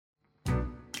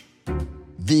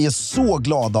Vi är så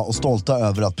glada och stolta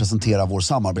över att presentera vår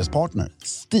samarbetspartner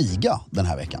Stiga den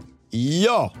här veckan.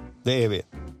 Ja, det är vi.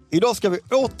 Idag ska vi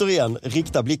återigen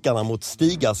rikta blickarna mot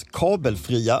Stigas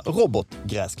kabelfria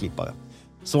robotgräsklippare.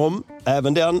 Som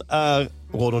även den är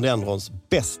rhododendrons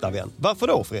bästa vän. Varför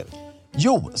då, Fredrik?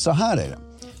 Jo, så här är det.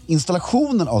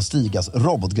 Installationen av Stigas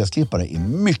robotgräsklippare är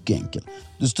mycket enkel.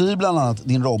 Du styr bland annat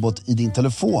din robot i din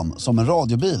telefon som en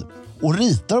radiobil och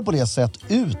ritar på det sätt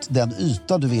ut den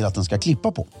yta du vill att den ska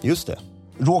klippa på. Just det.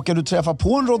 Råkar du träffa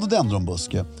på en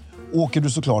rhododendronbuske åker du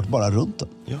såklart bara runt den.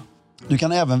 Ja. Du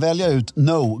kan även välja ut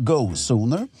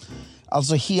no-go-zoner,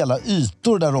 alltså hela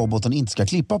ytor där roboten inte ska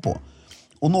klippa på.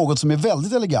 Och något som är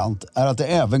väldigt elegant är att det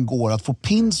även går att få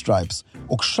pinstripes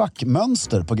och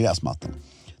schackmönster på gräsmattan.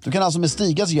 Du kan alltså med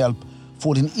Stigas hjälp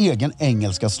få din egen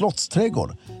engelska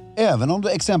slottsträdgård, även om du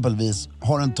exempelvis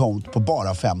har en tomt på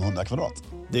bara 500 kvadrat.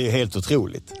 Det är helt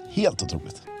otroligt. Helt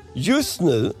otroligt. Just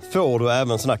nu får du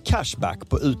även såna cashback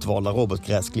på utvalda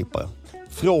robotgräsklippare.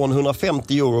 Från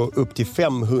 150 euro upp till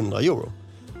 500 euro.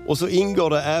 Och så ingår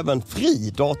det även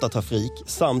fri datatrafik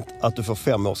samt att du får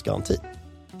 5 års garanti.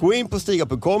 Gå in på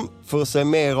stiga.com för att se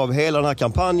mer av hela den här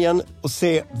kampanjen och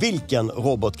se vilken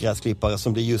robotgräsklippare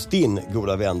som blir just din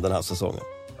goda vän den här säsongen.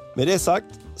 Med det sagt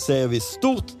säger vi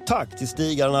stort tack till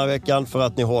Stiga den här veckan för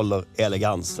att ni håller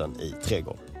elegansen i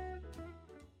trädgården.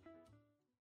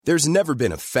 There's never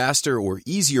been a faster or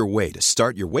easier way to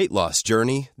start your weight loss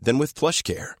journey than with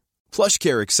PlushCare.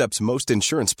 PlushCare accepts most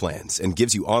insurance plans and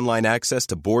gives you online access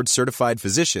to board-certified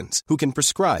physicians who can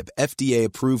prescribe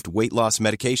FDA-approved weight loss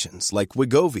medications like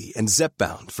Wegovy and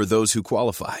Zepbound for those who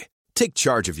qualify. Take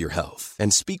charge of your health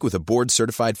and speak with a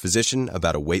board-certified physician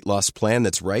about a weight loss plan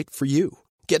that's right for you.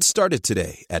 Get started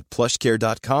today at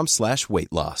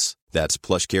plushcare.com/weightloss. That's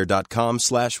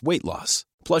plushcare.com/weightloss.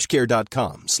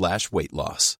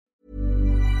 plushcare.com/weightloss.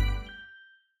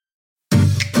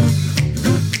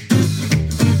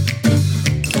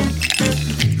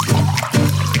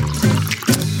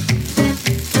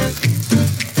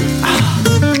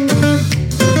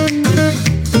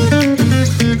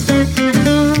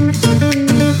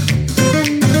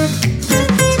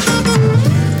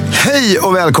 Hej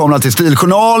och välkomna till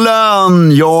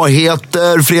Stiljournalen. Jag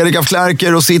heter Fredrik af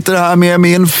Klerker och sitter här med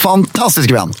min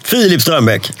fantastiska vän Filip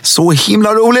Strömbäck. Så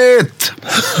himla roligt.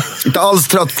 Inte alls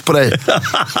trött på dig.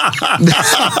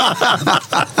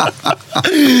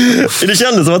 Det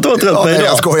kändes som att du var trött på mig idag.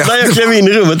 Jag skojar. När jag klev in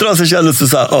i rummet idag så kändes det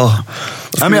så här. Nej,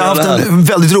 men jag har haft en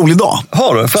väldigt rolig dag.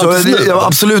 Har du? Så jag var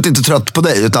absolut inte trött på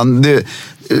dig. Utan det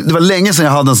var länge sedan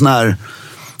jag hade en sån här,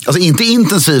 alltså inte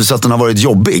intensiv så att den har varit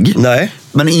jobbig. Nej.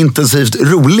 Men intensivt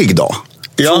rolig dag.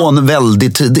 Ja. Från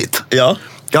väldigt tidigt. Ja.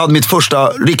 Jag hade mitt första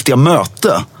riktiga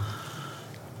möte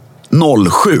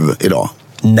 07 idag.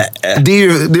 Nej.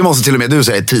 Det måste till och med du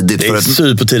säga tidigt. Det är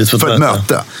supertidigt för ett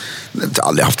möte. Det har jag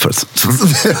aldrig haft förut.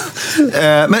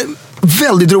 Men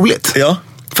väldigt roligt. Ja.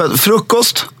 För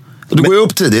frukost, du går ju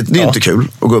upp tidigt. Det är ju inte kul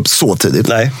att gå upp så tidigt.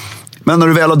 Nej. Men när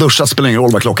du väl har duschat spelar ingen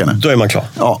roll vad klockan är. Då är man klar.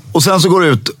 Ja. Och sen så går du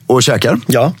ut och käkar.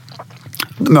 Ja.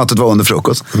 Mötet var under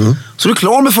frukost. Så du är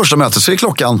klar med första mötet så är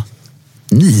klockan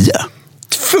 9.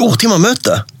 2 timmar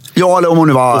möte? Ja, eller om hon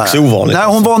nu var... Också ovanligt. Nej,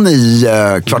 hon var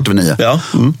 9, 9:15. Ja.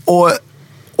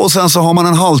 Och sen så har man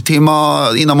en halvtimme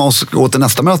innan man ska gå till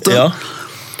nästa möte. Ja.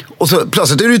 Och så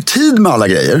plötsligt är det ju tid med alla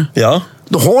grejer. Ja.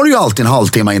 Då har du ju alltid en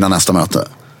halvtimme innan nästa möte.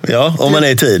 Ja, om man är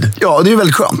i tid. Ja, det är ju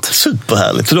väldigt skönt.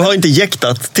 Superhärligt. Så du har inte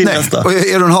jäktat till nästa? Och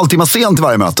är du en halvtimme sen till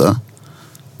varje möte,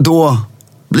 då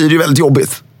blir det ju väldigt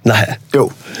jobbigt. Nej.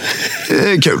 Jo,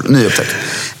 kul, ny upptäckt.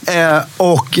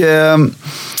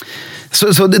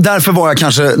 Så därför var jag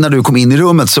kanske, när du kom in i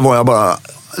rummet så var jag bara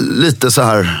lite så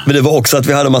här. Men det var också att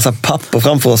vi hade en massa papper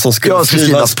framför oss som skulle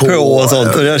skrivas på och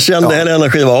sånt. Och jag kände hela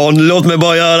energin var, låt mig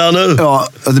bara göra det nu. Ja,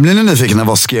 det blir ni nyfikna,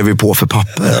 vad skrev vi på för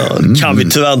papper? Ja, kan vi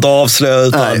tyvärr inte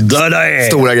avsluta.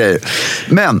 Stora grejer.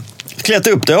 Men klätt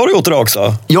upp det har du gjort idag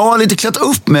också. jag har lite klätt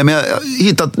upp mig, men jag har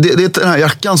hittat, det är den här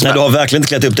jackan som Nej, du har verkligen inte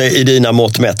klätt upp det i dina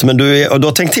mått mätt, men du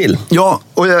har tänkt till. Ja,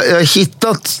 och jag har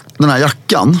hittat den här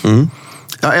jackan.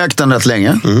 Jag har ägt den rätt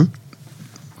länge.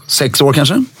 6 år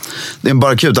kanske. Det är en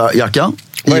Barracuda-jacka.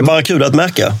 Vad är Barracuda ett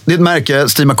märke? Det är ett märke.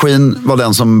 Steve McQueen var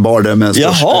den som bar det med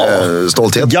störst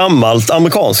stolthet. Gammalt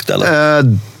amerikanskt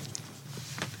eller?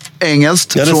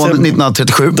 Engelskt, från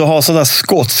 1937. Du har sådär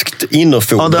skotskt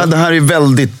innerfoder. Ja, det här är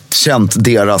väldigt känt,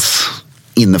 deras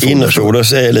innerfoder.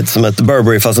 Innerfoder är lite som ett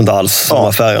Burberry fast inte alls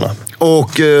samma färgerna.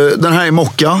 Och den här är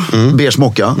mocka, beige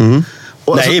mocka.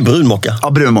 Och nej, alltså, brun mocka. Ja,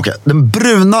 brun mocka. Den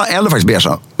bruna, eller faktiskt beige,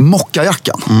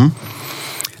 mockajackan.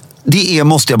 Det är,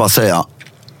 måste jag bara säga,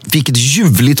 vilket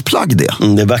ljuvligt plagg det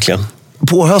är. Det är verkligen.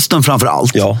 På hösten framför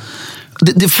allt. Ja.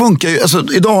 det funkar ju. Alltså,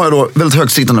 idag har jag då väldigt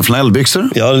högtsittande flanellbyxor.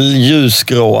 Ja,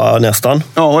 ljusgråa nästan.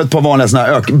 Ja, och ett par vanliga såna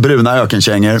här bruna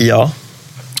ökenkängor. Ja.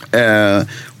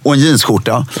 Och en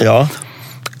jeansskjorta. Ja.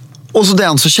 Och så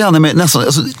den så känner jag mig nästan,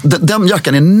 alltså, den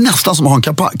jackan är nästan som att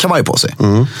ha en kavaj på sig.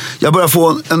 Jag börjar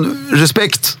få en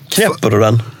respekt. Knäpper du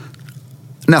den?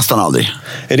 Nästan aldrig.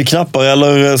 Är det knappar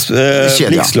eller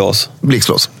blixtlås?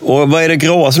 Blixtlås. Och vad är det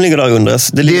gråa som ligger där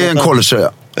under? Det är en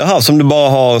collegetröja. Jaha, som du bara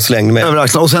har slängd med. Över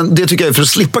axlarna. Och sen, det tycker jag är för att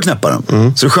slippa knäppa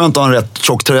den. Så det är skönt att ha en rätt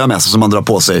tjock tröja med sig som man drar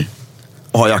på sig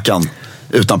och har jackan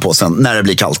utanpå sen när det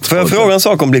blir kallt. Får jag fråga en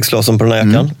sak om blixtlåsen på den här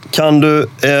jackan? Kan du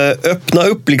öppna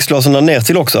upp blixtlåsen där ner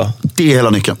till också? Det är hela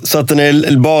nyckeln. Så att den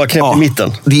är bara knäppt i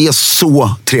mitten? Det är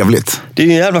så trevligt. Det är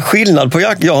en jävla skillnad på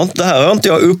jackan. Det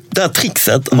här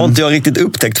trixet har inte jag riktigt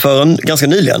upptäckt förrän ganska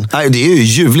nyligen. Nej, det är ju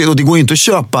ljuvligt och det går ju inte att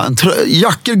köpa.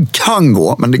 Jackor kan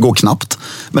gå, men det går knappt.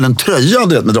 Men en tröja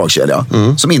med dragkedja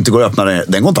som inte går att öppna,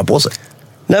 den går inte att ha på sig.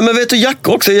 Nej, men vet du,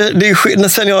 jackor också,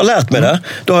 sen jag har lärt mig det,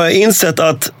 då har jag insett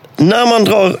att när man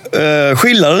drar,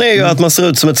 skillnaden är ju att man ser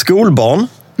ut som ett skolbarn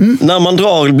när man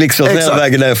drar blixtlås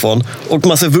vägen därifrån, och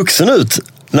man ser vuxen ut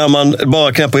när man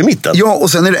bara knäpper i mitten. Ja,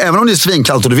 och sen är det, även om det är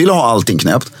svinkallt och du vill ha allting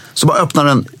knäppt, så bara öppnar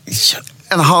den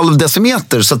en halv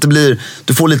decimeter så att det blir,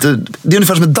 du får lite, det är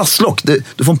ungefär som ett dasslock,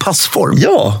 du får en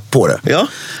passform på det. Ja.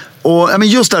 Och men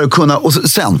just där att kunna, och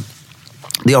sen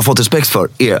det jag har fått respekt för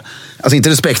är, alltså inte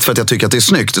respekt för att jag tycker att det är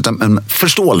snyggt, utan en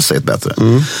förståelse är ett bättre.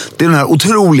 Det är den här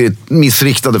otroligt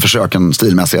missriktade försöken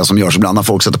stilmässiga som görs ibland när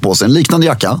folk sätter på sig en liknande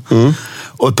jacka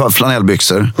och ett par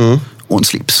flanellbyxor och en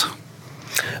slips.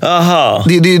 Aha.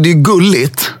 Det är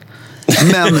gulligt.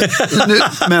 Men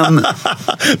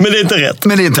det är inte rätt.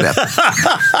 Men det är inte rätt.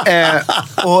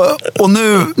 Och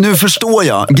nu förstår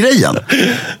jag grejen.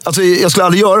 Alltså, jag skulle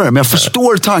aldrig göra det, men jag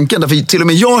förstår tanken. Därför till och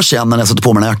med jag känner när jag sätter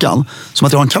på mig den här jackan som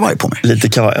att jag har en kavaj på mig. Lite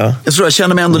kavaj, ja. Jag tror jag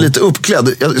känner mig ändå lite uppklädd.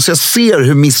 Så jag ser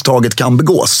hur misstaget kan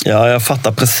begås. Ja, jag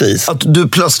fattar precis. Att du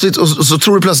plötsligt, och så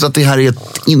tror du plötsligt att det här är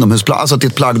ett inomhusplagg. Alltså att det är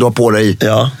ett plagg du har på dig.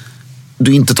 Ja.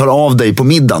 Du inte tar av dig på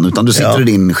middagen, utan du sitter i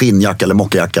din skinnjacka eller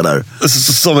mockajacka där.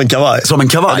 Som en kavaj. Som en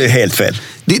kavaj. Ja, det är helt fel.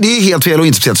 Det är helt fel och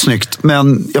inte speciellt snyggt,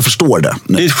 men jag förstår det.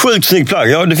 Nu. Det är ett sjukt snyggt plagg.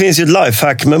 Ja, det finns ju ett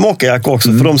lifehack med mockajacka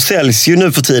också, för de säljs ju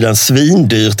nu för tiden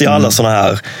svindyrt i alla såna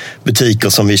här butiker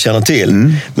som vi känner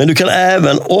till. Men du kan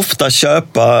även ofta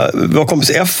köpa, vår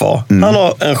kompis FA, han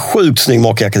har en sjukt snygg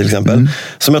mockajacka till exempel,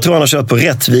 som jag tror han har köpt på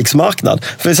Rättviks marknad.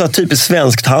 För det är så här typiskt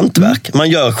svenskt hantverk. Man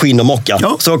gör skinn och mocka.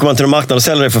 Ja. Så åker man till en marknad och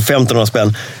säljer det för 1500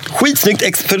 spänn.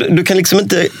 Skitsnyggt, för du kan liksom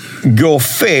inte gå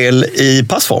fel i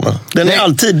passformen. Den är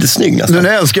alltid snygg nästan. Nu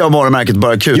älskar jag varumärket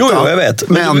bara kuta. Jo, jag vet.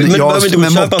 Men du behöver inte gå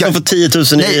och köpa som för 10 000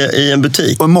 i en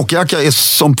butik. Och en mockajacka är,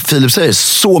 som Filip säger,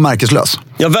 så märkeslös.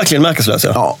 Ja, verkligen märkeslös.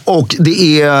 Ja, och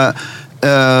det är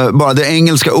bara det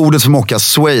engelska ordet för mocka,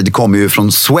 suede, kommer ju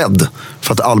från swed.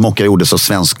 För att all mocka gjordes av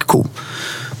svensk ko.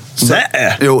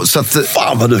 Nej, så att,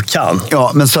 fan vad du kan.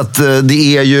 Ja, men så att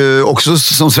det är ju också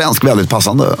som svensk väldigt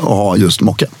passande att ha just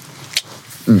mocka.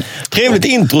 Trevligt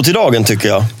intro till dagen tycker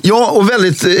jag. Ja, och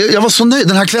väldigt, jag var så nöjd.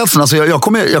 Den här klädseln, alltså jag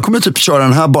kommer typ köra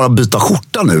den här, bara byta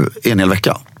skärta nu en hel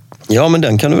vecka. Ja, men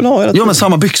den kan du väl ha hela tiden? Ja, men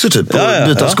samma byxor typ. Och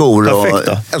byta skor. Perfekt,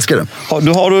 och älskar det.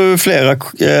 Har du flera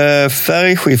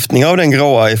färgskiftningar av den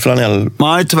gråa i flanell?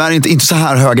 Nej, tyvärr inte så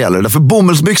här höga heller. Därför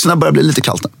bomullsbyxorna börjar bli lite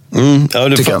kallt.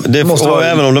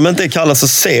 Även om de inte är kalla så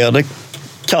ser det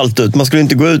kallt ut. Man skulle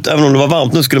inte gå ut, även om det var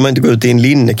varmt nu skulle man inte gå ut i en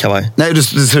linnekavaj. Nej, det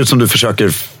ser ut som du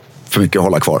försöker för mycket att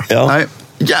hålla kvar. Ja. Nej,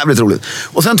 jävligt roligt.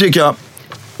 Och sen tycker jag,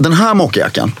 den här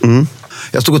mockajackan,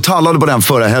 jag stod och tallade på den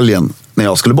förra helgen när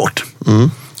jag skulle bort.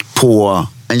 På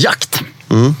en jakt.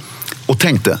 Och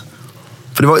tänkte,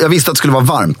 för jag visste att det skulle vara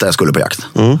varmt där jag skulle på jakt.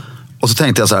 Och så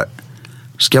tänkte jag så här,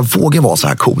 ska jag våga vara så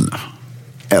här cool nu?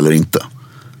 Eller inte?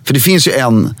 För det finns ju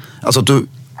alltså att du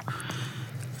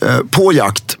på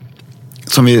jakt,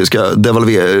 som vi ska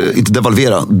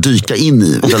dyka in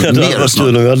i. Jag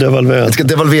ska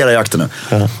devalvera jakten nu.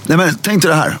 Ja. Nej, men tänk dig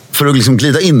det här, för att liksom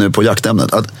glida in nu på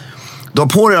jaktämnet. Att du har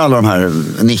på dig alla de här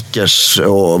nickers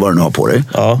och vad du nu har på dig.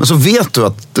 Ja. Men så vet du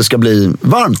att det ska bli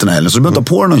varmt den här helgen, så du behöver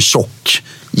inte ha på dig någon tjock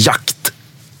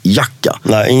jaktjacka.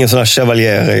 Nej, ingen sån här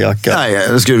chevalier-jacka. Nej,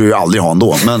 det skulle du ju aldrig ha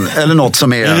ändå. Men, eller något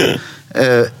som är...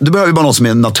 du behöver ju bara något som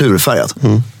är naturfärgat.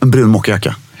 En brun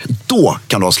mockajacka. Då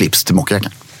kan du ha slips till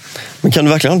mockajackan. Men kan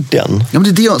du verkligen ha den? Ja,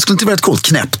 men det skulle inte vara ett coolt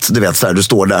knäppt. Du vet, så här, du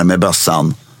står där med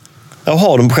bössan. Ja,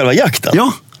 har de på själva jakten?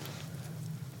 Ja.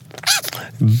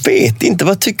 Vet inte,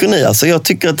 vad tycker ni? Alltså, jag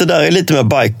tycker att det där är lite mer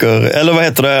biker, eller vad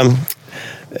heter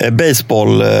det?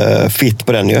 Baseball fit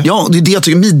på den ju. Ja, det är det jag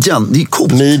tycker. Midjan, det är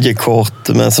coolt. Midjekort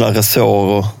med en sån här resår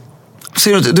och...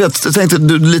 Ser du vet, jag tänkte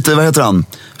lite, vad heter han?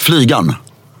 Flygaren.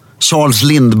 Charles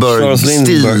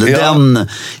Lindbergh-stil. ja.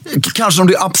 Kanske om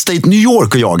det är Upstate New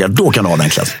York och jagar, då kan du ha den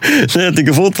klassen. Nej, jag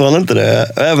tycker fortfarande inte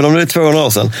det. Även om det är 200 år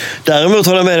sedan. Däremot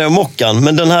håller jag med dig om mockan.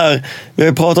 Men den här, vi har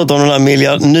ju pratat om den här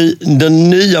den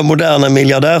nya moderna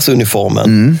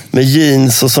miljardärsuniformen. Med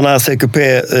jeans och såna här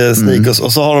CQP-sneakers.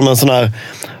 Och så har de en sån här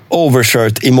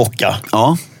overshirt i mocka.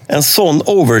 Ja. En sån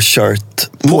overshirt.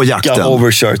 På jakten.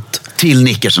 Overshirt. Till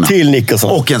nickersarna.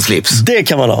 Och en slips. Det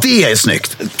kan man ha. Det är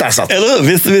snyggt. Där satt det. Eller hur?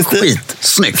 Visst.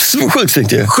 Skitsnyggt. Sjukt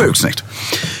snyggt ju. Sjukt snyggt.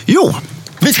 Jo.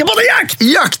 Vi ska prata jakt!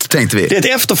 Jakt tänkte vi. Det är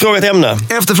ett efterfrågat ämne.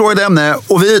 Efterfrågat ämne.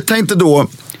 Och vi tänkte då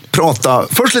prata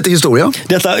först lite historia.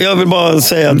 Jag vill bara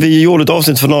säga att vi gjorde ett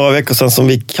avsnitt för några veckor sedan som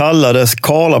vi kallade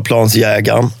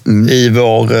Karlaplansjägaren i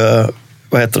vår...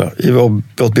 vad heter det? I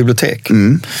vårt bibliotek.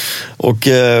 Och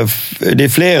det är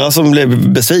flera som blev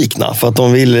besvikna för att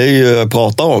de ville ju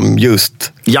prata om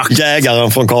just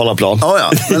jägaren från Karlaplan.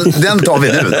 Ja, men den tar vi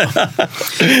nu då.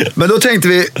 Men då tänkte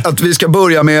vi att vi ska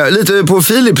börja med lite på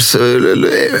Philips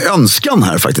önskan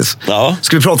här faktiskt. Ja.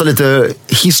 Ska vi prata lite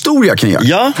historia kring jakt?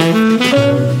 Ja.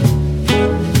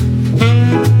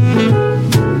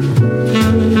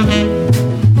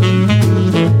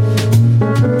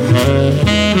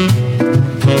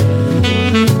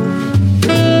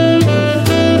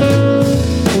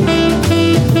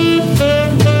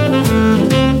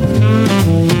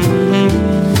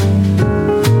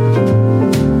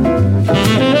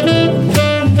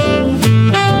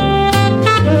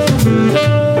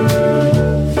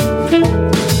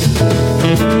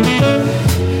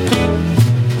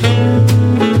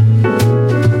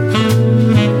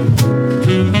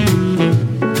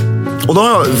 Och då har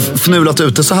jag fnulat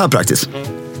ut det så här praktiskt.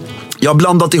 Jag har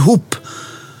blandat ihop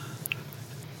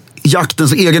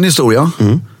jaktens egen historia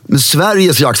med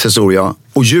Sveriges jaktshistoria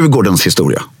och Djurgårdens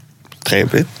historia.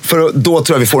 Trevligt. För då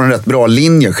tror jag vi får en rätt bra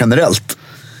linje generellt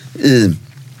i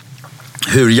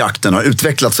hur jakten har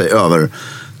utvecklat sig över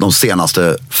de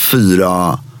senaste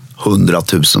 400 000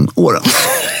 åren.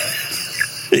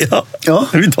 Ja,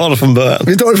 vi tar det från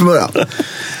början.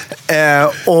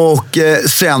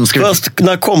 Sen ska Först,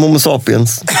 när kom Homo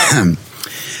sapiens?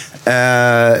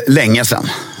 Länge sedan.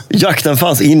 Jakten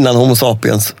fanns innan Homo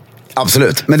sapiens.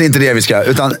 Absolut, men det är inte det vi ska.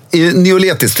 Utan i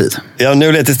neolitisk tid. Ja,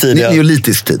 neolitisk tid.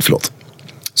 Neolitisk tid, förlåt.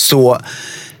 Så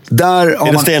där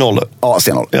är det stenålder? Ja,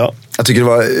 stenålder. Ja. Jag tycker det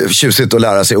var tjusigt att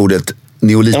lära sig ordet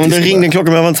neolitisk. Ja, men det ringde en klocka,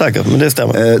 men jag var inte säker. Men det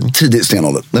stämmer. Tidig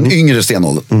stenålder. Den yngre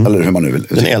stenåldern. Eller hur man nu vill.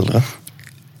 Den äldre.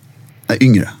 Nej,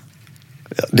 yngre.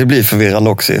 Ja, det blir förvirrande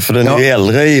också. För den är ju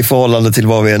äldre i förhållande till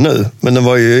vad vi är nu. Men den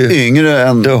var ju... Yngre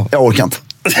än... Då. Jag orkar inte.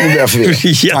 Nu blir jag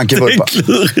förvirrad.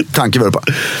 Tankevurpa.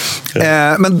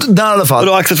 Men där i alla fall. Och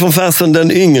då Axel von Fersen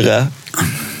den yngre.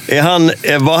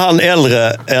 Var han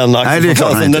äldre än Axel von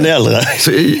Fersen den äldre?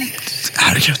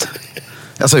 Herregud.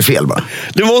 Jag sa ju fel bara.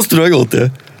 Det måste du ha gjort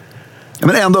det. Ja,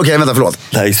 men ändå, okej, vänta, förlåt.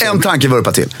 En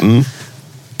tankevurpa till.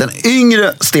 Den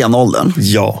yngre stenåldern.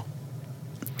 Ja.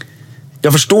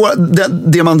 Jag förstår,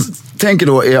 det man tänker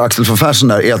då är Axel von Fersen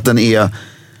där, är att den är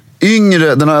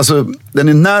yngre, den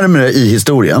är närmare i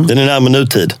historien. Den är närmare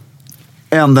nutid.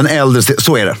 Än den äldre,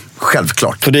 så är det,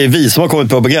 självklart. För det är vi som har kommit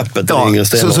på begreppet den yngre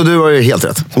stenåldern. Så du har ju helt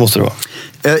rätt. Så måste det vara.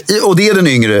 Och det är den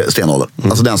yngre stenåldern,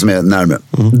 alltså den som är närmare.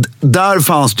 Där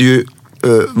fanns det ju,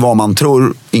 vad man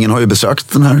tror, ingen har ju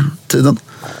besökt den här tiden,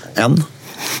 än.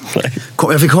 Nej.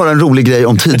 Jag fick höra en rolig grej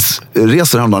om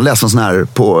tidsresor häromdagen. Läste en sån här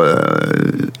på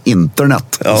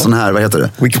internet. Ja. Sån här, vad heter det?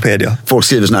 Wikipedia. Folk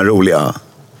skriver såna här roliga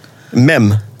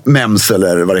mems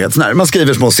eller vad det heter. Sån här. Man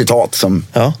skriver små citat som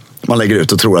man lägger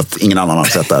ut och tror att ingen annan har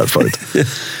sett det här förut.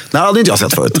 Det hade inte jag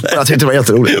sett förut. Jag tyckte det var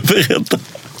jätteroligt. Berätta.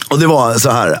 Och det var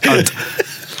så här att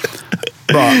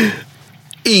bara,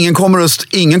 ingen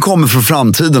kommer från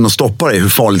framtiden och stoppar dig. Hur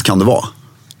farligt kan det vara?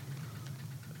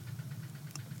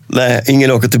 Nej,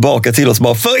 ingen åker tillbaka till oss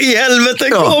bara, för i helvete,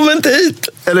 kom inte hit!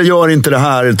 Eller gör inte det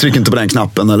här, tryck inte på den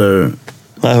knappen, eller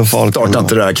starta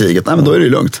inte det här kriget. Nej, men då är det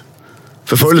ju lugnt.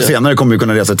 För förr eller senare kommer vi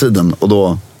kunna resa i tiden, och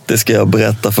då... Det ska jag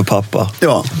berätta för pappa.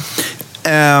 Ja.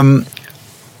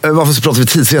 Varför pratar vi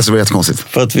tidsresor? Det var jättekonstigt.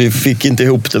 För att vi fick inte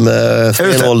ihop det med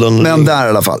stenåldern. Men där i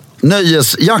alla fall.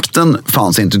 Nöjesjakten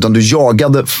fanns inte, utan du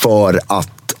jagade för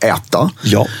att äta.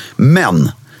 Ja.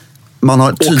 Men...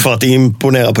 och för att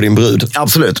imponera på din brud.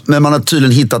 Absolut, men man har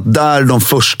tydligen hittat där de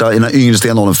första, i den yngre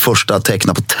stenåldern, första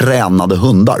teckna på tränade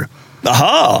hundar.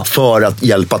 Aha! För att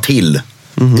hjälpa till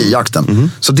i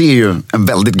jakten. Så det är ju en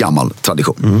väldigt gammal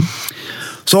tradition.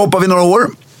 Så hoppar vi några år,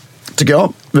 tycker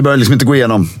jag. Vi börjar liksom inte gå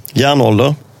igenom.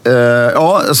 Järnålder?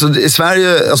 Ja, alltså i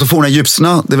Sverige, alltså forna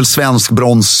egyptierna, det är väl svensk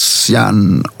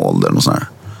bronsjärnålder och sån här.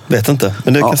 Vet inte,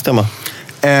 men det kan stämma.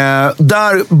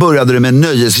 Där började det med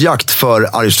nöjesjakt för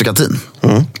aristokratin.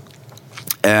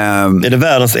 Är det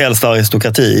världens äldsta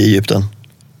aristokrati i Egypten?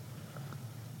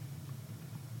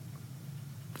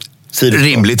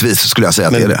 Rimligtvis skulle jag säga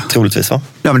att det är det. Troligtvis, va?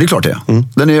 Ja, men det är klart det är.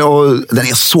 Den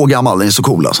är så gammal, den är så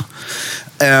cool alltså.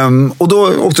 Och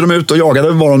då åkte de ut och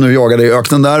jagade, var de nu jagade i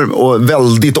öknen där. Och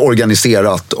väldigt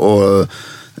organiserat och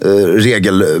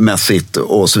regelmässigt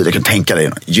och så vidare. Jag kan tänka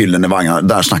dig, gyllene vagnar,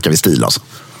 där snackar vi stil alltså.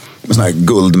 Med såna här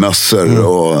guldmössor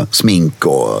och smink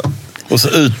och så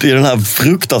ut i den här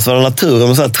fruktansvärda naturen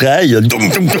med så här trädjur.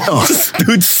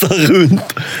 Studsar runt.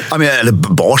 Ja, men, eller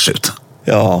bars ut.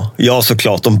 Ja,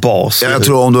 såklart, de bars. Jag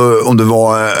tror om du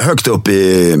var högt upp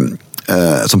i,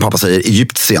 som pappa säger,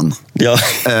 Egyptien. Ja.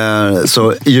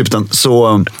 Så Egypten,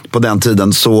 så på den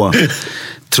tiden så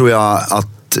tror jag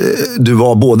att du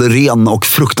var både ren och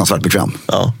fruktansvärt bekväm.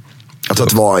 Ja. Jag tror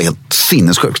att det var helt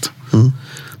sinnessjukt.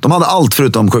 De hade allt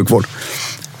förutom sjukvård.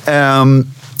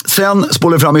 Sen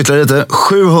spålar vi fram ytterligare lite.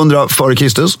 700 före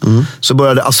Kristus så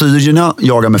började assyrierna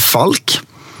jaga med falk.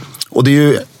 Och det är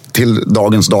ju till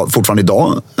dagens dag, fortfarande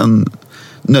idag, en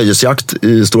nöjesjakt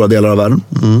i stora delar av världen.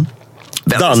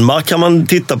 Danmark kan man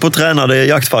titta på tränade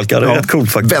jaktfalkar. Det är rätt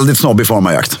coolt faktiskt. Väldigt snobbig form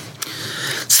av jakt.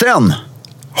 Sen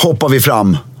hoppar vi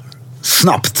fram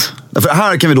snabbt. För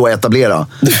här kan vi då etablera.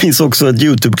 Det finns också ett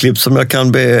YouTube-klipp som jag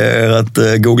kan be er att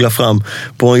googla fram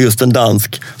på just en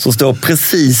dansk som står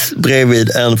precis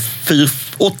bredvid en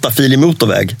 8-filig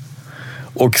motorväg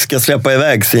och ska släppa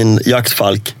iväg sin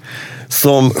jaktfalk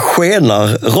som skenar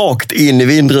rakt in i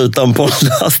vindrutan på en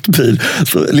lastbil.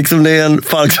 Så liksom det är en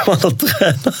falk som han har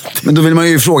tränat. Men då vill man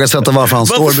ju ifrågasätta varför han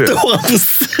står bredvid. Varför står han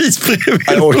precis bredvid?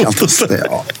 Jag orkar inte.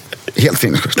 Ja, helt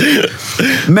sinnessjukt.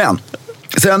 Men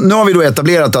sen, nu har vi då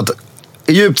etablerat att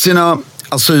egyptierna,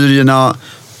 assyrierna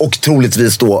och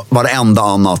troligtvis då varenda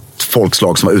annat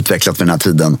folkslag som var utvecklat vid den här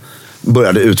tiden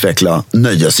började utveckla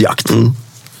nöjesjakt.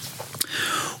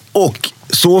 Och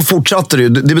så fortsatte det ju.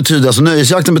 Det betyder, alltså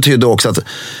nöjesjakten betydde också att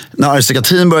när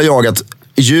aristokratin började jaga, att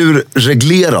djur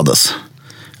reglerades.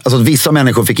 Alltså att vissa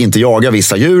människor fick inte jaga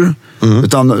vissa djur,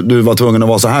 utan du var tvungen att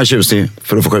vara så här tjusig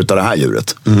för att få skjuta det här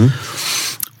djuret.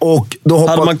 Och då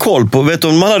hade man koll på, vet du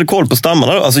om man hade koll på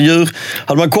stammarna då? Alltså djur,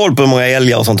 hade man koll på hur många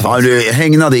älgar och sånt? Ja, du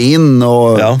hägnade in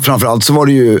och framförallt så var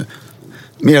det ju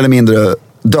mer eller mindre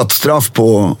dödsstraff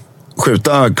på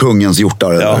skjuta kungens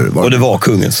hjortar. Ja, och det var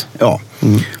kungens. Ja.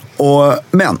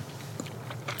 Men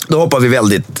då hoppar vi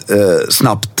väldigt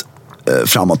snabbt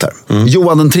framåt här.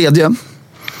 Johan den tredje,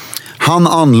 han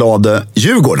anlade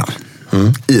Djurgården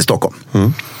i Stockholm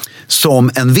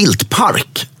som en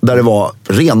viltpark där det var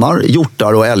renar,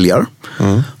 hjortar och älgar.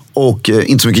 Och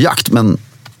inte så mycket jakt, men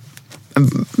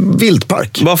en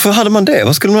viltpark. Varför hade man det?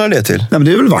 Vad skulle man ha det till? Nej, men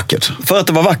det är väl vackert. För att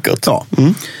det var vackert? Ja.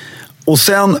 Och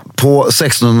sen på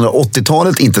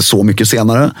 1680-talet, inte så mycket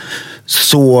senare,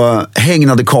 så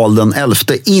hägnade Karl den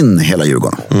XI in hela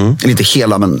Djurgården. Eller inte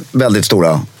hela, men väldigt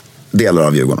stora delar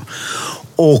av Djurgården.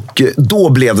 Och då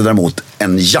blev det däremot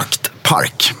en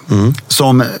jaktpark.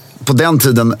 Som på den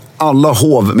tiden alla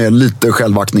hov med lite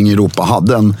självaktning i Europa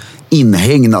hade en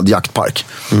inhägnad jaktpark.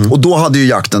 Och då hade ju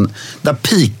jakten, där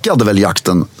pikade väl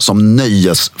jakten som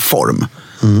nöjesform.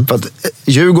 För att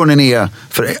Djurgården är,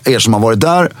 för er som har varit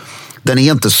där, den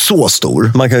är inte så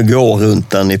stor. Man kan gå runt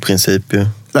den i princip ju.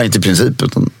 Nej, inte i princip,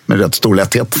 utan med rätt stor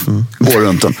lätthet. Gå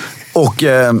runt den. Och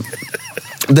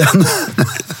den...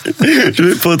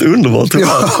 Du är på ett underbart humör.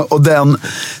 Ja, och den,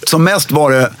 som mest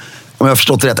var det, om jag har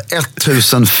förstått det rätt,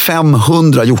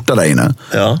 1500 hjortar där inne.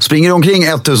 Ja. Springer omkring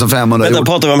 1500 hjortar.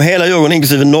 Pratar vi om hela Djurgården,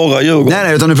 inklusive norra Djurgården?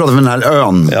 Nej, utan nu pratar vi om den här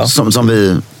ön som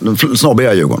vi,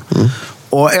 snobbiga Djurgården.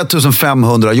 Och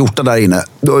 1500 hjortar där inne,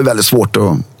 då är det väldigt svårt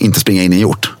att inte springa in i en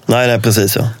hjort. Nej,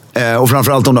 precis ja. Och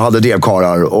framförallt om du hade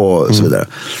drevkarlar och så vidare.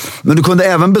 Men du kunde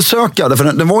även besöka, för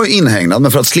den var ju inhägnad,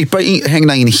 men för att slippa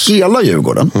hängna in hela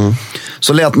Djurgården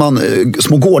så lät man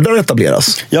små gårdar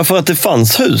etableras. Ja, för att det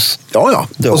fanns hus. Ja.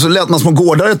 Och så lät man små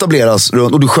gårdar etableras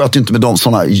runt, och du sköt ju inte med de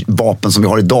sådana vapen som vi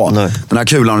har idag. Nej. Den här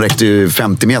kulan räckte ju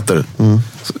 50 meter.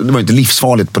 Det var ju inte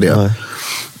livsfarligt på det. Nej.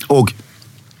 Och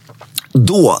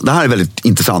då, det här är väldigt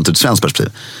intressant ur ett svenskt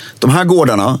perspektiv. De här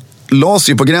gårdarna lades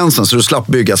ju på gränsen så du slapp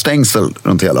bygga stängsel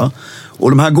runt hela. Och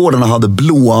de här gårdarna hade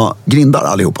blåa grindar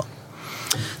allihopa.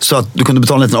 Så att du kunde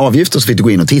betala en liten avgift och så fick du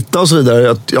gå in och titta och så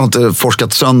vidare. Jag har inte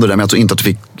forskat sönder det, men jag tror inte att du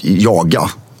fick jaga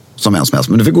som helst.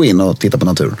 Men du fick gå in och titta på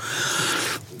naturen.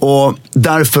 Och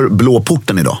därför blå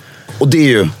porten idag. Och det är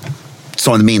ju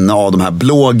som ett minne av de här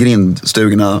blå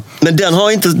grindstugorna. Men den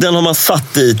har man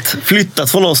satt dit,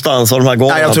 flyttat från någonstans av de här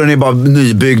gårdarna? Nej, jag tror den är bara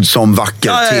nybyggd som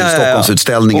vacker till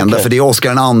Stockholmsutställningen. Okay. Därför det är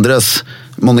Oscar IIs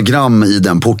monogram i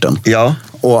den porten. Ja.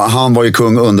 Och han var ju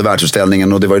kung under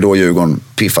världsutställningen och det var ju då Djurgården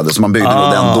piffade. Så man byggde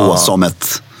den då som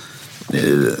ett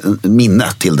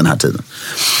minne till den här tiden.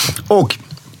 Och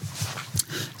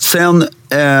sen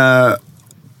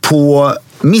på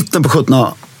mitten på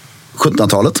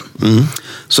 1700-talet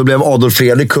så blev Adolf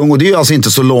Fredrik kung, och det är ju alltså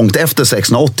inte så långt efter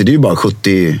 1680, det är ju bara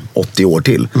 70-80 år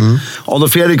till.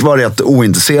 Adolf Fredrik var rätt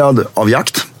ointresserad av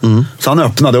jakt, så han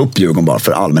öppnade upp Djurgården bara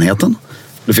för allmänheten.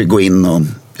 Du fick gå in och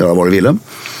göra vad du ville.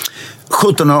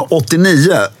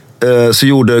 1789 så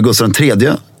gjorde Gustav III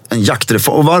en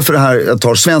jaktreform. Och varför det här, jag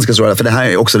tar svenska historia, för det här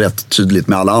är också rätt tydligt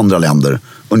med alla andra länder.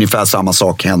 Ungefär samma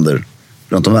sak händer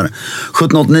runt om världen.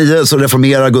 1789 så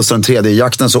reformerar Gustav III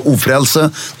jakten, så ofrälse, det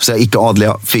vill säga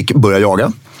icke-adliga, fick börja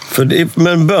jaga.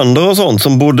 Men bönder och sånt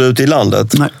som bodde ute i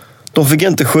landet, nej, de fick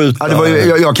inte skjuta. Ja, det var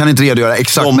ju, jag kan inte redogöra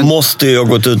exakt. De måste ju ha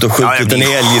gått ut och skjutit en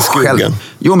älg i skogen.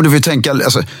 Jo, men du får ju tänka,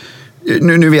 alltså,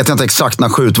 nu vet jag inte exakt när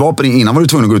skjutvapen, innan var du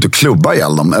tvungen att gå ut och klubba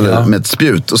ihjäl dem eller med ett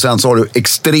spjut, och sen så har du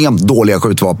extremt dåliga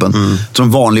skjutvapen. Så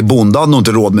en vanlig bonde hade nog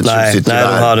inte råd med ett tjusigt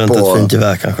gevär. Nej, de hade inte ett fint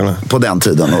gevär kanske. På den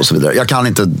tiden och så vidare. Jag kan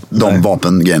inte de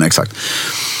vapengrejerna exakt.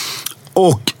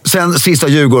 Och sen sista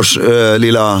Djurgårds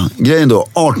lilla grejen då,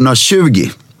 1820,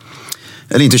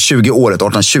 eller inte 20-året,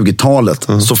 1820-talet,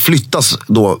 så flyttas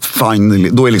då finally,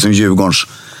 då är liksom Djurgårdens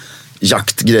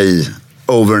jaktgrej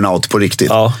over and out på riktigt.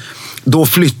 Ja. Då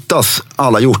flyttas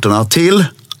alla hjortarna till,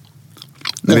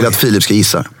 nu vill jag att Filip ska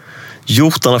gissa.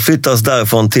 Hjortarna flyttas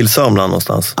därifrån till Sörmland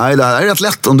någonstans. Nej, det här är rätt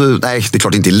lätt om du, nej det är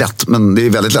klart det inte är lätt, men det är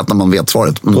väldigt lätt när man vet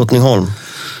svaret. Drottningholm.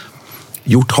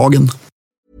 Hjorthagen.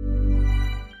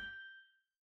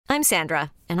 I'm Sandra,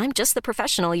 and I'm just the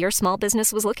professional your small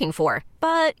business was looking for.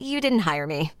 But you didn't hire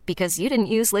me, because you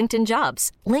didn't use LinkedIn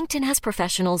Jobs. LinkedIn has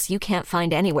professionals you can't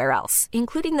find anywhere else,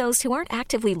 including those who aren't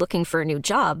actively looking for a new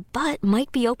job, but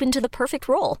might be open to the perfect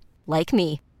role, like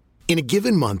me. In a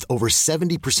given month, over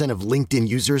 70% of LinkedIn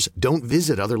users don't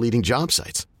visit other leading job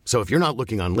sites. So if you're not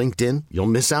looking on LinkedIn,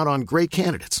 you'll miss out on great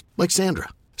candidates, like Sandra.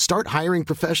 Start hiring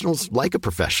professionals like a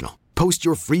professional. Post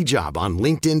your free job on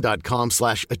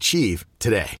linkedin.com/achieve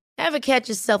today. Ever catch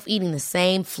yourself eating the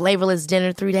same flavorless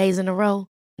dinner 3 days in a row?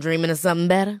 Dreaming of something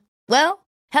better? Well,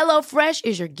 HelloFresh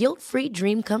is your guilt-free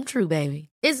dream come true, baby.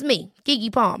 It's me,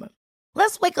 Keke Palmer.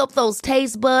 Let's wake up those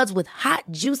taste buds with hot,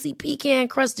 juicy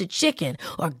pecan-crusted chicken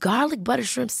or garlic butter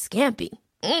shrimp scampi.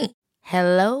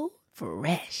 Hello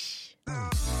Fresh.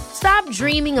 Stop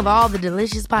dreaming of all the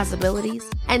delicious possibilities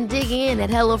and dig in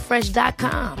at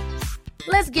HelloFresh.com.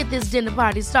 Let's get this dinner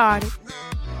party started.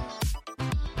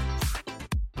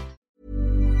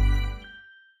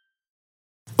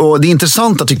 Och det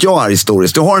intressanta tycker jag är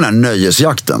historiskt, du har den här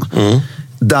nöjesjakten.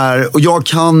 Där, och jag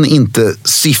kan inte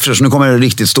siffror, så nu kommer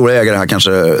riktigt stora ägare här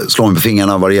kanske slå mig på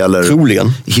fingrarna vad det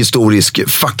gäller historisk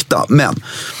fakta. Men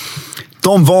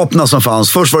de vapnen som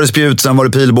fanns, först var det spjut, sen var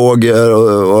det pilbåg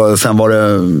och sen var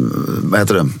det, vad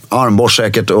heter det, armborst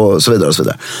säkert och så vidare och så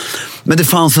vidare. Men det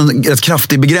fanns en rätt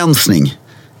kraftig begränsning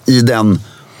i den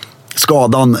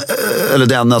skadan, eller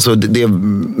den, alltså det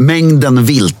mängden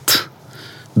vilt.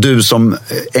 Du som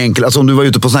enkel, alltså om du var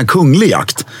ute på sån här kunglig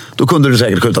jakt, då kunde du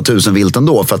säkert skjuta 1000 vilt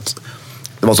ändå, för att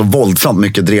det var så våldsamt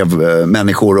mycket drev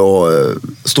människor och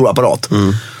stor apparat.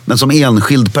 Men som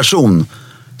enskild person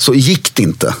så gick det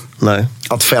inte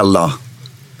att fälla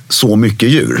så mycket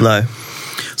djur. Nej.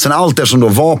 Sen allt det som då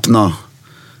vapna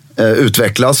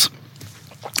utvecklas.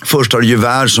 Först har du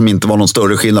gevär som inte var någon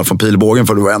större skillnad från pilbågen,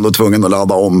 för du var ändå tvungen att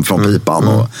ladda om från pipan.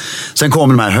 Och sen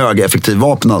kommer de här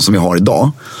högeffektivvapnen som vi har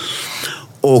idag.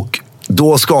 Och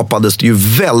då skapades det ju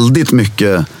väldigt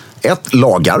mycket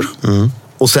lagar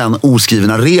och sen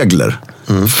oskrivna regler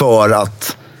för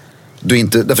att du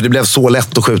inte, därför det blev så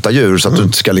lätt att skjuta djur så att du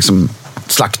inte ska liksom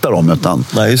slakta dem, utan.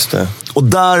 Nej, just det. Och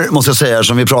där måste jag säga,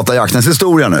 som vi pratar jaktens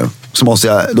historia nu, så måste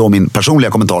jag då, min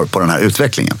personliga kommentar på den här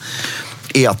utvecklingen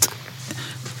är att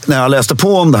när jag läste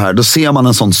på om det här, då ser man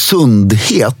en sån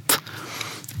sundhet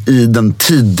i den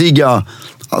tidiga,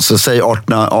 alltså säg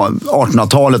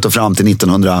 1800-talet och fram till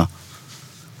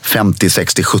 1950,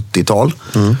 60, 70-tal.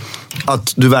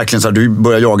 Att du verkligen så här, du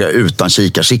börjar jaga utan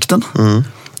kikarsikten.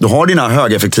 Du har dina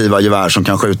högeffektiva gevär som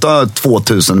kan skjuta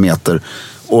 2000 meter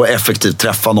och effektivt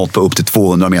träffa något på upp till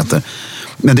 200 meter.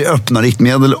 Men det öppnar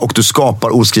riktmedel och du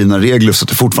skapar oskrivna regler så att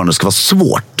det fortfarande ska vara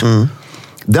svårt.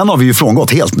 Den har vi ju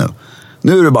frångått helt nu.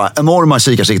 Nu är det bara enorma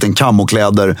kikarsikten,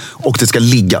 kamokläder och det ska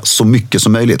ligga så mycket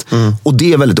som möjligt. Och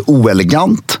det är väldigt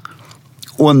oelegant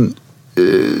och en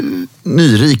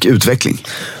nyrik utveckling.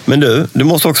 Men det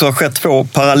måste också ha skett 2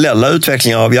 parallella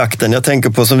utvecklingar av jakten. Jag tänker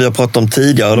på, som vi har pratat om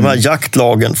tidigare, de här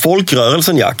jaktlagen,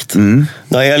 folkrörelsen jakt.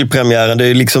 När älgpremiären, det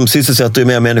är liksom sysselsätter ju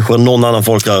mer människor än någon annan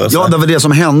folkrörelse. Ja, det var det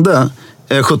som hände.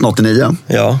 1789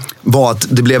 var att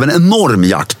det blev en enorm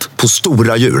jakt på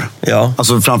stora djur. Ja.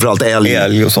 Alltså framförallt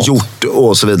älg och sånt. Hjort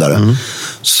och så vidare.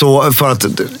 Så för att,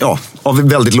 av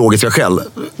väldigt logiska skäl.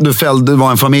 Det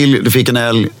var en familj, du fick en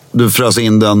älg, du frös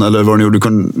in den eller vad du gjorde, du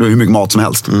kunde hur mycket mat som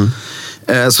helst.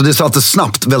 Så det satte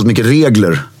snabbt väldigt mycket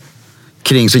regler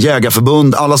kring så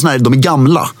jägarförbund, alla såna här, de är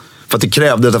gamla. För att det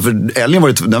krävde, för älgen var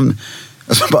ju,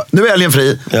 nu är älgen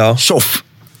fri, tjoff.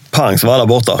 Pang, så var alla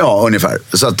borta. Ja, ungefär.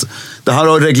 Så att det här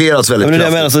har reglerats väldigt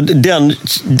kraftigt. Men alltså,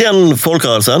 den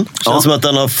folkrörelsen känns som att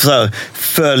den har så här,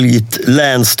 följt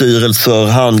länsstyrelser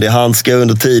hand i handska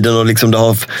under tiden och liksom det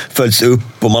har följts upp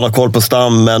och man har koll på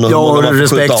stammen. Och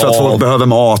respekt för att folk behöver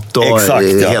mat och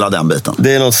hela den biten.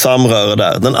 Det är något samröre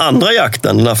där. Den andra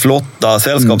jakten, den här flotta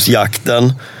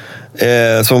sällskapsjakten,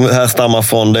 som här stammar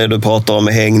från det du pratar om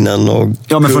med hägnen och...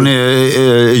 Ja, men från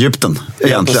Egypten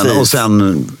egentligen. Ja, och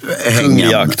sen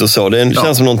hängjakt och så. Det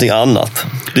känns som någonting annat.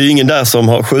 Det är ju ingen där som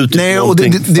har skjutit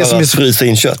någonting för att frysa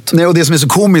in kött. Nej, och det som är så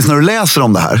komiskt när du läser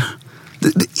om det här,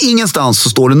 ingenstans så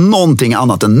står det någonting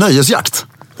annat än nöjesjakt.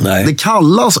 Nej. Det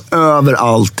kallas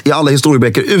överallt i alla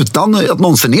historieböcker utan att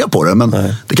någon ser ner på det,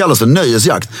 men det kallas för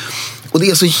nöjesjakt. Och det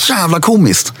är så jävla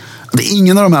komiskt. Det är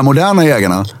ingen av de här moderna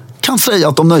jägarna kan säga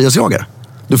att de nöjesjagar.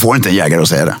 Du får inte en jägare att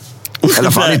säga det. I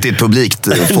alla fall inte i ett publikt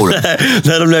forum.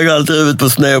 Nej, de lägger alltid huvudet på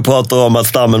snö och pratar om att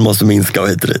stammen måste minska och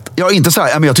hit och dit. Ja, inte så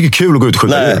här, men jag tycker det är kul att gå ut och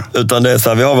skjuta djur. Utan det är så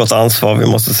här, vi har vårt ansvar, vi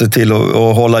måste se till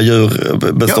att hålla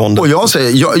djurbeståndet. Ja, och jag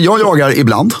säger, jag jagar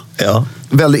ibland. Ja.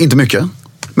 Väldigt, inte mycket.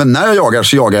 Men när jag jagar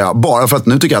så jagar jag bara för att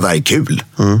nu tycker jag att det här är kul.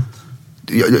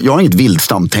 Jag har inget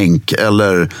vildstamtänk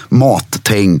eller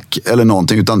mattänk eller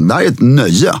någonting, utan det här är ett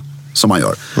nöje som man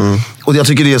gör. Och jag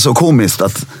tycker det är så komiskt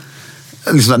att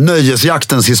liksom,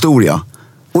 nöjesjaktens historia.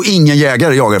 Och ingen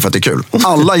jägare jagar för att det är kul.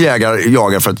 Alla jägare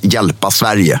jagar för att hjälpa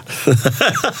Sverige.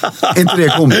 Är inte det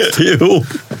komiskt?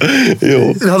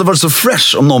 Jo. Det hade varit så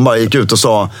fresh om någon bara gick ut och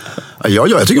sa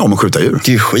jag tycker om att skjuta djur.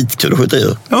 Det är skit-kul att skjuta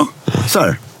djur. Ja, så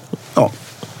här. Ja.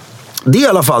 Det i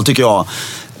alla fall tycker jag,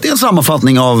 det är en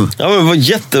sammanfattning av men det var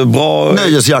jättebra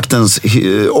nöjesjaktens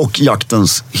och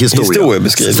jaktens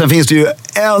historiebeskrivning. Sen finns det ju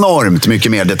enormt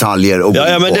mycket mer detaljer och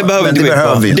men det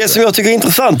behöver vi inte. Det som jag tycker är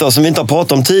intressant och som vi inte har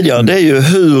pratat om tidigare, det är ju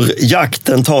hur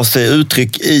jakten tar sig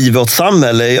uttryck i vårt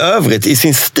samhälle i övrigt, i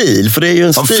sin stil. För det är ju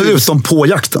en stil, förutom på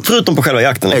jakten. Förutom på själva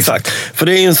jakten, exakt. För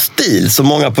det är ju en stil som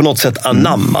många på något sätt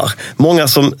anammar. Många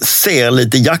som ser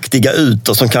lite jaktiga ut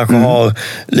och som kanske har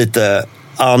lite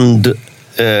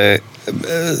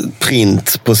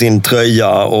print på sin tröja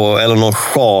eller någon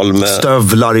sjal med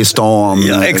stövlar i stan.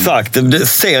 Ja, exakt, det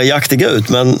ser jaktiga ut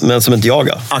men som inte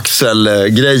jagar.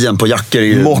 Axelgrejen på jackor är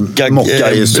ju mocka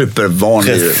är ju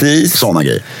supervanlig. Precis. Såna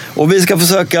grejer. Och vi ska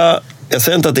försöka, jag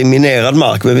säger inte att det är minerad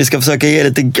mark, men vi ska försöka ge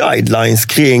lite guidelines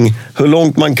kring hur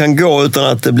långt man kan gå utan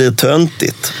att det blir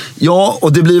töntigt. Ja,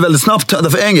 och det blir väldigt snabbt.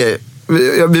 Därför en grej,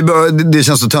 det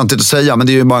känns så töntigt att säga, men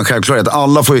det är ju bara en självklarhet.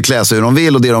 Alla får ju klä sig hur de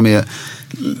vill och det de är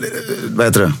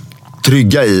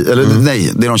trygga i, eller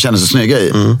nej, det de känner sig snygga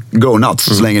i. Go nuts,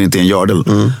 så länge det inte är en gördel.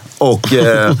 Och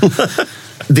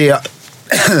det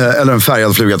eller en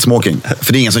färgad flugad smoking.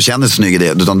 För det är ingen som känner sig snygg i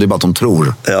det, utan det är bara att de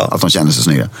tror att de känner sig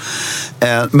snygga.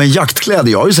 Men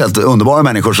jaktkläder, jag har ju sett underbara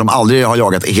människor som aldrig har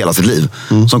jagat i hela sitt liv.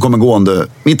 Som kommer gående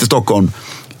mitt i Stockholm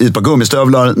i ett par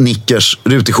gummistövlar, nickers,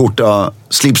 rutig skjorta,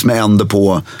 slips med ände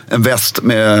på, en väst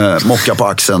med mocka på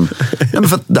axeln. Ja, men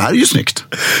för att det här är ju snyggt.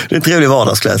 Det är en trevlig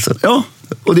vardagsklädsel. Ja,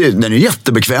 och den är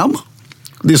jättebekväm.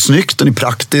 Det är snyggt, den är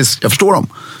praktisk. Jag förstår dem.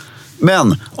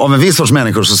 Men av en viss sorts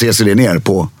människor så ses det ner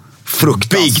på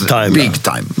Big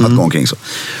time. Att gå omkring så.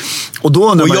 Och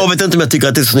jag vet inte om jag tycker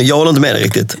att det är så snyggt. Jag håller inte med dig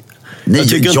riktigt. Nej,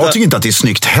 jag tycker inte att det är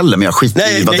snyggt heller, men jag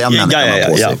skiter i vad den människan har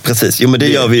på sig. Ja, precis. Jo, men det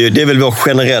gör vi ju. Det är väl vår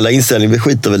generella inställning. Vi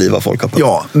skiter väl i vad folk har på.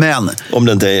 Ja, men om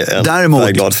det inte är en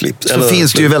däremot slips. Så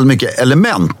finns det ju väldigt mycket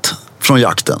element från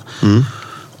jakten.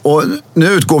 Och nu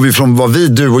utgår vi från vad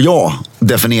du och jag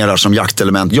definierar som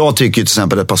jaktelement. Jag tycker till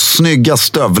exempel att ett par snygga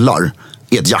stövlar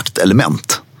är ett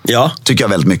jaktelement. Ja. Tycker jag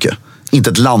väldigt mycket. Inte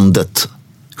ett landet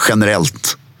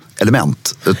generellt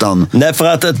element, utan... Nej, för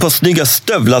att ett par snygga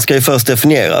stövlar ska ju först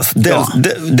definieras.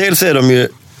 Dels är de ju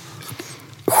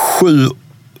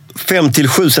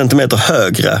 5-7 centimeter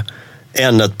högre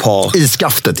än ett par... I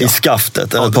skaftet,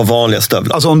 än ett par vanliga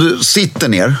stövlar. Alltså om du sitter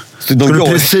ner, så du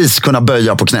precis kunna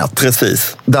böja på knät.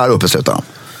 Precis. Där uppe slutar de.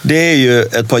 Det är ju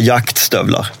ett par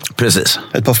jaktstövlar. Precis.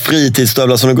 Ett par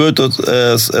fritidsstövlar som du går ut och...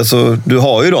 Alltså, du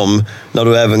har ju dem när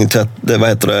du även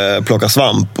plockar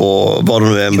svamp och vad du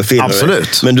nu än befinner dig.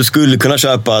 Absolut. Men du skulle kunna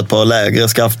köpa ett par lägre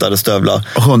skaftade stövlar.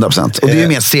 100%. Och det är ju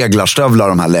mer seglarstövlar,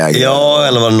 de här lägre. Ja,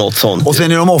 eller vad något sånt. Och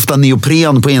sen är de ofta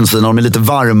neopren på insidan. De är lite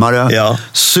varmare. Ja.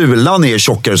 Sulan är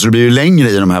tjockare så det blir ju längre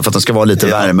i de här för att det ska vara lite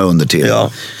värme under till.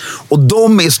 Ja. Och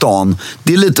de i stan,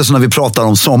 det är lite som när vi pratar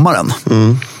om sommaren.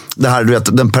 Det här, du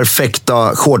vet, den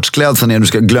perfekta shortsklädseln är när du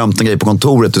ska ha glömt en grej på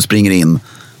kontoret, du springer in.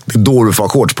 Det är då du får ha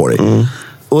shorts på dig.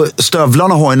 Och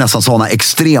stövlarna har ju nästan sådana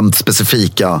extremt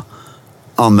specifika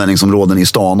användningsområden i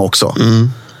stan också.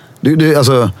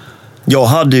 Alltså... Jag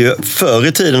hade ju, förr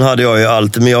i tiden hade jag ju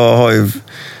allt, men jag har ju...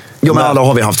 Jo, men alla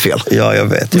har vi haft fel. Ja, jag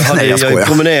vet. Jag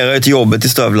promenerar till jobbet i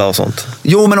stövlar och sånt.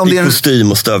 Jo, men om det är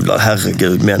kostym och stövlar,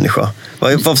 herregud människa.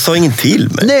 Varför sa ingen till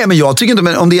mig? Nej, men jag tycker inte,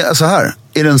 men om det är så här.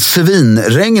 Är det en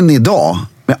svinregn idag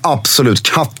med absolut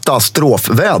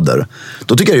katastrofväder,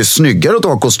 då tycker jag det är snyggare att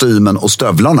ha kostymen och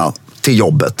stövlarna till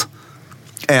jobbet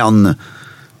än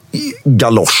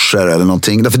galoscher eller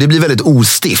någonting. Därför det blir väldigt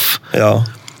ostiff. Ja.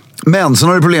 Men sen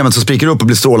har du problemet så spricker det upp och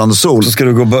blir strålande sol. Så ska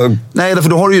du gå... Nej, därför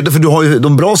du har ju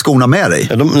de bra skorna med dig.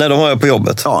 Ja, de har jag på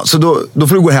jobbet. Ja, så då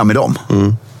får du gå hem i dem.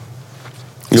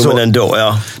 Jo, så, men ändå,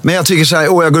 ja. Men jag tycker så här,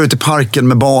 jag går ut i parken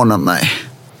med barnen. Nej.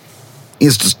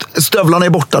 Stövlarna är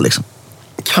borta liksom.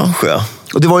 Kanske, ja.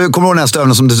 Och det var ju, kommer du ihåg den här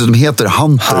stövlen som dessutom heter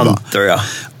Hunter? Hunter, ja.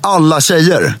 Alla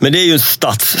tjejer. Men det är ju en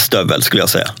stadsstövel skulle jag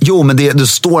säga. Jo, men det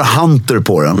står Hunter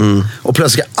på den. Och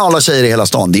plötsligt ska alla tjejer i hela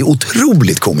stan. Det är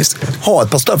otroligt komiskt. Ha ett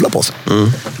par stövlar på sig.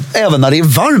 Även när det är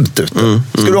varmt ute.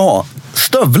 Ska du ha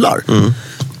stövlar.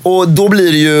 Och då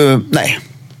blir det ju...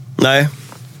 Nej.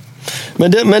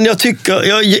 Men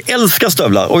jag älskar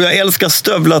stövlar. Och jag älskar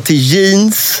stövlar till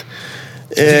jeans.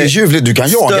 Det är ljuvligt, du kan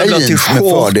jaga jeans med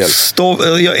fördel.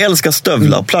 Jag älskar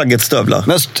stövlar, plagget stövlar.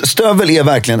 Men stövel är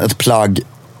verkligen ett plagg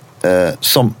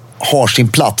som har sin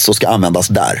plats och ska användas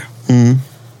där.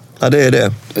 Ja, det är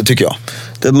det. Tycker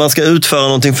jag. Man ska utföra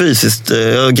någonting fysiskt,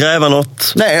 gräva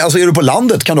något. Nej, alltså är du på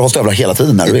landet kan du ha stövlar hela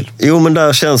tiden när du vill. Jo, men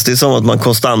där känns det som att man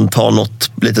konstant har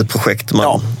något litet projekt. Men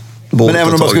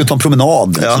även om man ska ut på en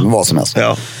promenad, liksom, vad som helst.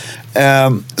 Ja.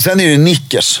 Sen är det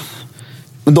Knickers.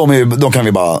 Men de kan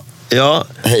vi bara... Ja,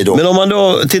 hej då. Men om man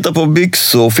då tittar på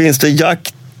byxor, finns det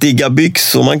jaktiga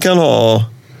byxor man kan ha?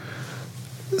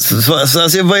 Så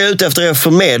alltså, vad jag är ute efter är att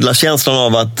förmedla känslan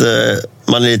av att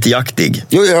man är lite jaktig.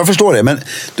 Jo, jag förstår det, men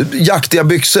jaktiga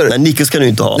byxor... Nej, Knickers kan du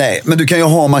inte ha. Nej, men du kan ju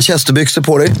ha manchesterbyxor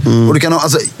på dig. Och du kan ha,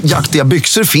 alltså, jaktiga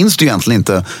byxor finns det ju egentligen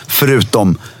inte,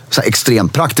 förutom så här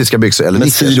extremt praktiska byxor eller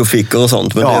med sidofickor och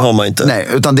sånt, men det har man inte. Nej,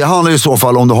 utan det handlar ju i så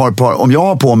fall om om jag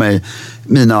har på mig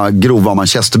mina grova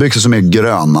manchesterbyxor som är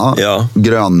gröna,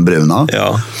 grönbruna.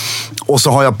 Ja. Och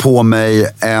så har jag på mig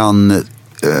en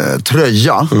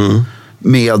tröja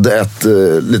med ett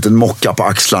liten mocka på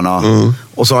axlarna.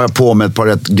 Och så har jag på mig ett par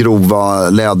rätt grova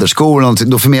läderskor.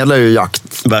 Då förmedlar jag ju jakt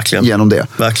genom det.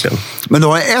 Verkligen. Men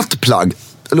då har jag ett plagg,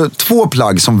 eller två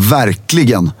plagg som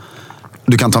verkligen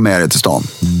du kan ta med dig till stan.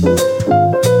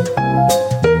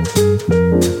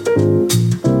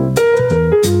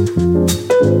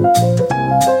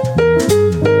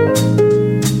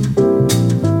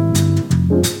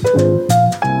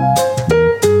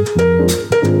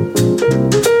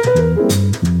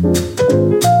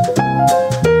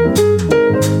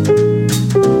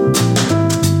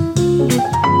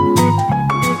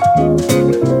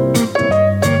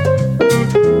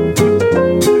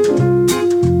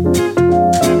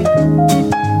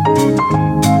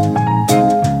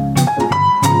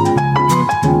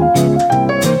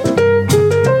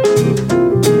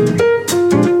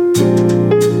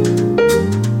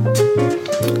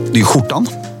 Skjortan.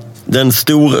 Den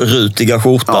storrutiga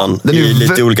skjortan den i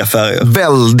lite olika färger.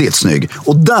 Väldigt snygg.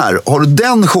 Och där har du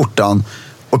den skjortan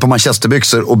och på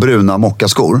manchesterbyxor och bruna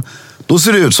mockaskor. Då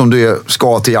ser det ut som du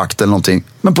ska till jakt eller någonting.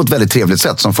 Men på ett väldigt trevligt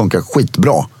sätt som funkar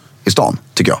skitbra i stan,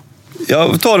 tycker jag.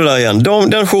 Jag tar det där igen.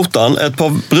 Den skjortan, ett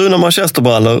par bruna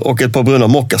manchesterbrallor och ett par bruna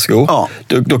mockaskor. Ja.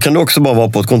 Då kan du också bara vara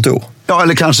på ett kontor. Ja,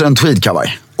 eller kanske en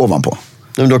tweedkavaj ovanpå.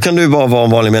 Men då kan du bara vara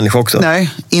en vanlig människa också.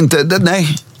 Nej,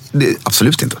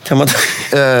 absolut inte. Kan man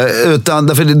utan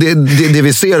därför det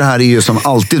vi ser här är ju som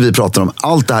alltid vi pratar om.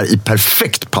 Allt det här i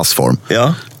perfekt passform.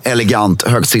 Ja. Elegant,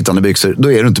 högt sittande byxor.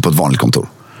 Då är du inte på ett vanligt kontor.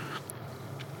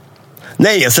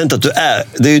 Nej, jag säger inte att du är.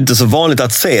 Det är ju inte så vanligt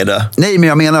att se det. Nej, men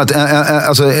jag menar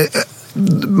att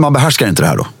man behärskar inte det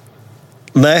här då.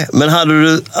 Nej, men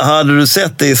hade du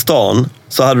sett det i stan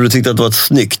så hade du tyckt att det var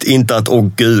snyggt. Inte att,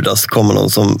 gudas, kommer någon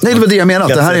som... Nej, det var det jag menar.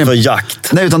 Det här är för jakt.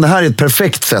 Nej, utan det här är ett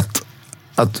perfekt sätt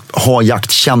att ha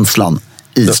jaktkänslan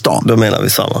i stan. Då menar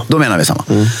vi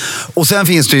samma. Och sen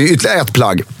finns det ju ytterligare ett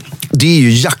plagg det är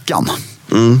ju jackan.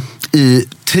 I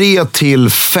 3 till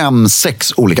 5,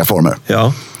 6 olika former.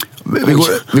 Ja.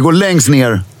 Vi går längst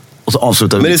ner och så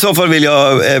avslutar vi. Men i så fall vill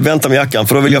jag vänta med jackan,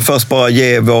 för då vill jag först bara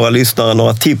ge våra lyssnare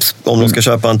några tips om de ska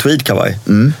köpa en tweedkavaj.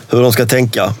 Hur de ska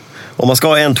tänka. Om man ska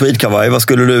ha en tweedkavaj, vad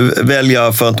skulle du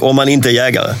välja för om man inte är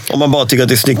jägare? Om man bara tycker att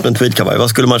det är snyggt med en tweedkavaj, vad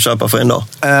skulle man köpa för en dag?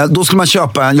 Då skulle man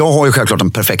köpa, jag har ju självklart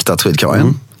den perfekta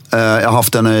tweedkavajen. Jag har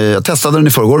haft jag testade den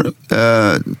i förrgår.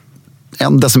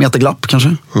 1 decimeter glapp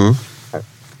kanske.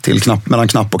 Till mellan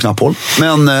knapp och knapphål.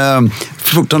 Men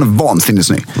fortfarande vansinnigt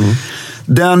snygg.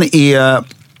 Den är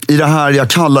i det här jag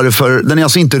kallar det för, den är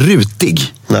alltså inte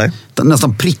rutig. Nej. Den är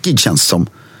nästan prickig känns det som.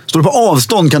 Står du på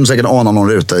avstånd kan du säkert ana någon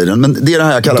ruta i den. Men det är det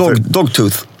här jag kallar för...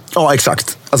 Dogtooth. Ja,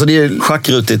 exakt. Alltså det är...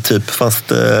 Schackrutigt typ,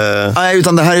 fast... Nej,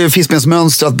 utan det här är ju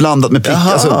fiskbensmönstrat blandat med prick.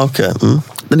 Jaha, alltså, okej.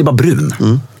 Den är bara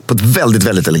brun. På ett väldigt,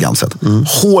 väldigt elegant sätt.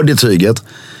 Hård i tyget.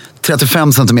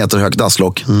 35 centimeter högt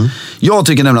dasslock. Jag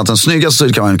tycker nämligen att den snyggaste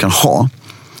tweedkavajen kan ha,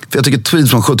 för jag tycker tweed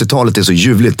från 70-talet är så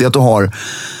ljuvligt, det är att du har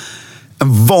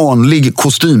en vanlig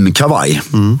kostymkavaj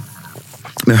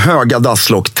med höga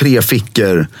dasslock, 3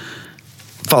 fickor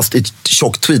fast i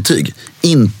tjockt tweedtyg.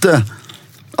 Inte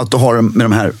att du har med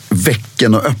de här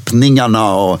vecken och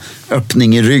öppningarna och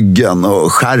öppning i ryggen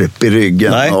och skärp i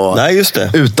ryggen. Nej, just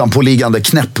det. Utanpåliggande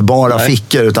knäppbara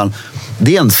fickor, utan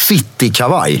det är en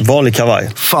city-kavaj. Vanlig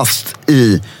kavaj. Fast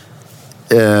i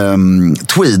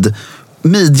tweed.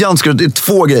 Midjan det är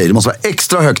 2 grejer. Det måste vara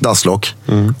extra högt dasslock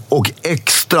och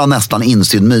extra nästan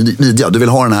insydd midja. Du vill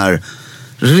ha den här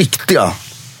riktiga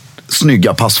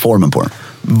snygga passformen på den.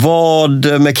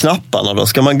 Vad med knapparna då?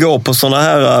 Ska man gå på såna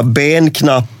här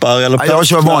benknappar eller plastknappar? Jag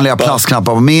kör vanliga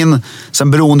plastknappar på min.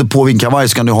 Sen beroende på vilken kavaj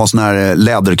så kan du ha såna här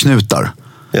läderknutar.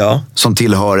 Ja. Som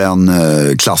tillhör en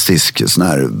klassisk sån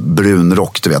här brun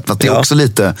rock, du vet. Men det är också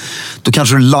lite, då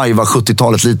kanske du lajvar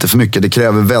 70-talet lite för mycket. Det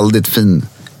kräver väldigt fin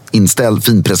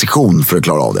precision för att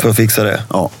klara av det. För att fixa det.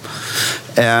 Ja.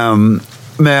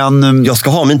 Men jag ska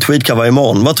ha min tweedkavaj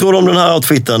imorgon. Vad tror du om den här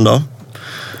outfiten då?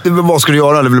 Vad ska du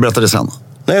göra, eller vill du berätta det sen?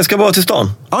 Nej, jag ska bara till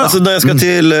stan. Alltså när jag ska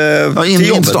till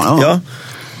jobbet. Stan, ja.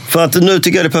 För att nu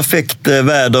tycker jag det är perfekt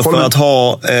väder för att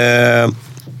ha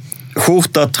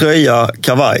skjorta, tröja,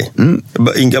 kavaj.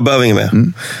 Jag behöver inget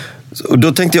mer. Och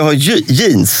då tänkte jag ha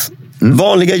jeans.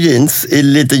 Vanliga jeans i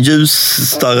lite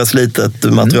ljusare slitet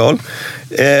material.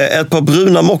 Ett par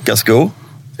bruna mockaskor.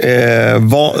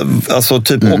 Alltså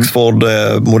typ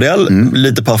Oxford-modell.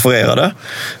 Lite perforerade.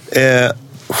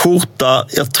 Skjorta,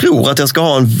 jag tror att jag ska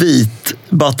ha en vit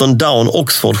button-down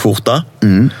Oxford-skjorta.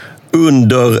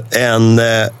 Under en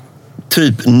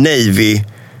typ navy-blå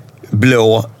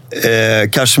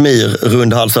kashmir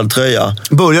rundhalsad tröja.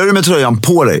 Börjar du med tröjan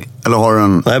på dig? Eller har du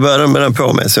en... Nej, jag började med den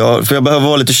på mig. För jag behöver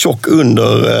vara lite tjock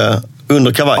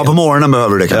under kavajen. Ja, på morgonen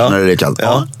behöver du det kanske när det är kallt.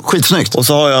 Ja. Skitsnyggt. Och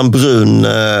så har jag en brun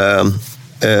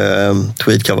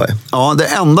tweedkavaj. Ja, det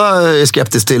enda jag är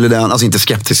skeptisk till är den, alltså inte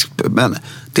skeptisk, men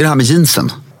det är det här med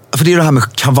jeansen. För det är det här med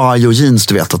kavaj och jeans,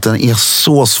 du vet, att den är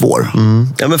så svår.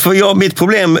 Ja, men för mitt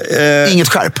problem... Inget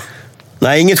skärp.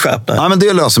 Nej, inget skärp. Nej. Ja, men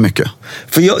det löser mycket.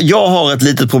 För jag har ett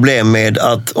litet problem med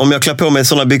att om jag klär på mig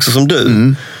sådana byxor som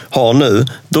du har nu,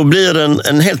 då blir det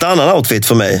en helt annan outfit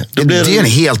för mig. Då blir det är en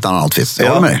helt annan outfit, jag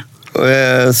håller med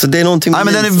dig. Så det är någonting... Nej,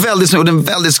 men den är väldigt snygg,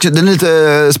 den är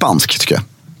lite spansk, tycker jag.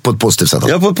 På ett positivt sätt.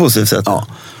 Ja, på ett positivt sätt. Ja.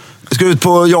 Ska du ut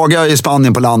på jaga i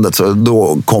Spanien på landet, så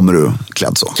då kommer du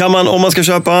klädd så. Kan man, om man ska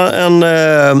köpa en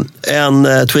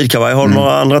tweedkavaj, har du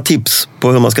några andra tips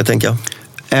på hur man ska tänka?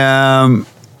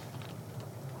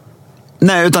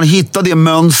 Nej, utan hitta det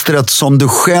mönstret som du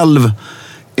själv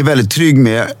är väldigt trygg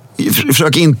med.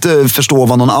 Försök inte förstå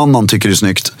vad någon annan tycker är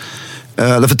snyggt.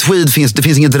 Därför tweed det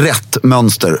finns inget rätt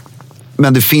mönster.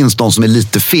 Men det finns de som är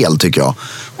lite fel, tycker jag.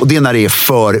 Och det är när det är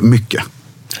för mycket.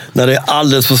 När det är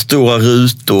alldeles för stora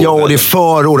rutor. Ja, och det är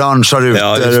för orangea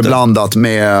rutor blandat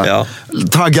med... Ja.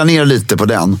 Tagga ner lite på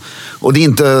den. Och det är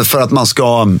inte för att man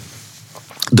ska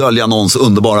dölja någons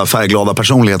underbara färgglada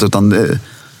personlighet, utan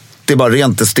det är bara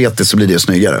rent estetiskt så blir det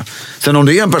snyggare. Sen om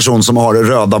det är en person som har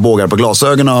röda bågar på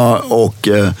glasögonen och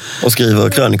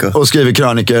skriver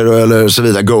krönikor eller så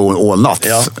vidare, go all nuts.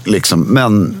 Ja. Liksom.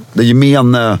 Men det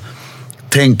gemene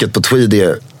tänket på tweed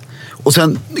är... Och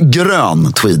sen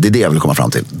grön tweed, det är det jag vill komma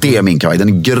fram till. Det är min kavaj, den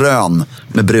är grön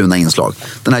med bruna inslag.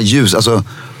 Den här ljus, alltså...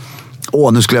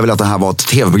 nu skulle jag vilja att det här var ett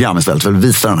tv-program istället för att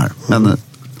visa den här. Men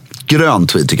grön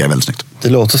tweed tycker jag är väldigt snyggt. Det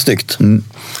låter snyggt.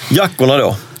 Jackorna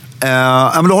då?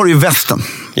 Men då har du ju västen.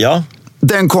 Ja.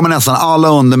 Den kommer nästan alla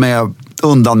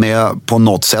undan med på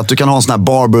något sätt. Du kan ha en sån här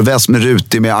barberväst med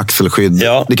rutig med axelskydd.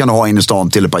 Ja. Det kan du ha in i stan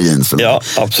till ett par jeans. Ja,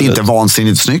 absolut. Det är inte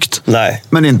vansinnigt snyggt. Nej.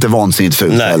 Men det är inte vansinnigt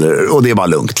fult heller. Och det är bara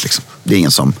lugnt liksom. Det är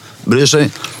ingen som bryr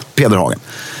sig. Peder Hagen.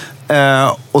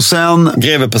 Och sen...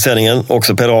 Greve-presenningen,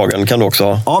 också Peder Hagen, kan du också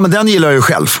ha. Ja, men den gillar jag ju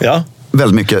själv. Ja.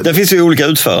 Väldigt mycket. Det finns ju olika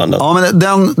utföranden. Ja, men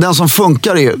den som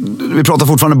funkar är... Vi pratar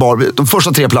fortfarande Barber. De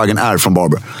första 3 plaggen är från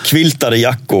Barber. Kviltade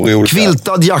jackor i olika...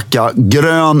 Kviltad jacka,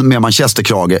 grön med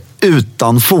manchesterkrage,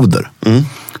 utan foder.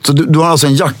 Så du har alltså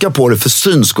en jacka på dig för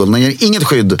syns skull. Den ger inget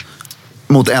skydd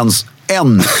mot ens 1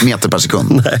 meter per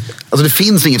sekund. Nej. Alltså det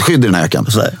finns inget skydd i den här jackan.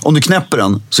 Nej. Om du knäpper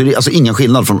den så är det alltså ingen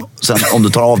skillnad från sen om du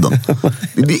tar av den.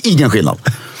 Det är ingen skillnad.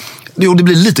 Jo, det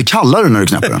blir lite kallare när du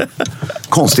knäpper den.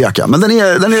 Konstig jacka. Men den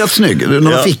är rätt snygg.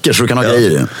 Några fickor så du kan ha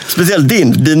grejer i den. Speciellt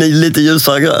din är lite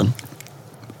ljusare grön.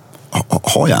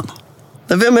 Har jag en?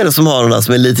 Vem är det som har den där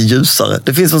som är lite ljusare?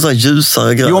 Det finns en sån här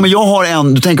ljusare grön. Jo, men jag har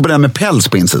en. Du tänker på den med päls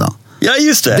på insidan. Ja,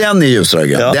 just det. Den är ljusare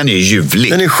grön. Ja. Den är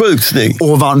ljuvlig. Den är sjukt snygg.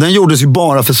 Och den gjordes ju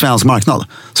bara för svensk marknad.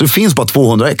 Så det finns bara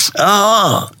 200x.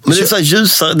 Ja, men det är så här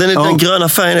ljusare. Den gröna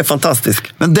färgen är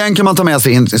fantastisk. Men den kan man ta med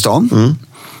sig in i stan.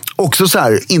 Också så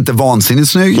här, inte vansinnigt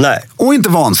snygg. Nej. Och inte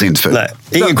vansinnigt ful. Nej,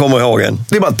 ingen kommer ihåg en.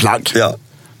 Det är bara ett plagg. Ja.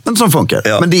 Men som funkar.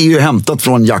 Ja. Men det är ju hämtat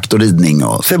från jakt och ridning.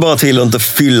 Och... Se bara till att inte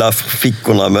fylla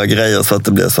fickorna med grejer så att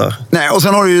det blir så här. Nej, och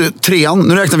sen har du ju 3:an.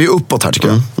 Nu räknar vi uppåt här tycker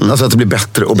jag. Alltså att det blir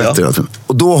bättre och bättre. Ja.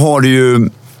 Och då har du ju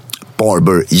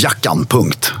Barber-jackan,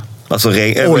 punkt. Alltså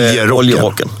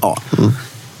oljerocken. Ja.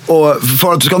 Och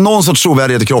för att du ska ha någon sorts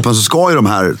trovärdighet i kroppen så ska ju de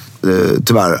här,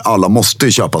 tyvärr, alla måste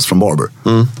ju köpas från Barber.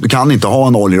 Du kan inte ha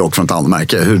en oljerock från ett annat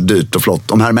märke, hur dyrt och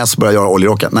flott. Om Hermes börjar göra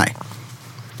oljerockar, nej.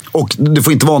 Och det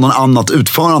får inte vara någon annat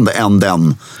utförande än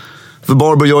den. För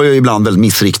Barber gör ju ibland väldigt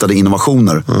missriktade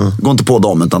innovationer. Gå inte på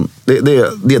dem, utan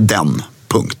det är den,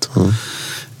 punkt.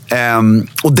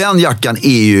 Och den jackan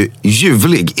är ju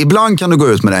ljuvlig. Ibland kan du gå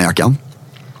ut med den jackan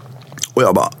och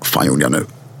jag bara, fan gjorde jag nu?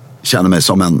 Känner mig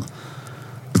som en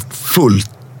full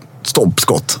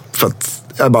stoppskott. För att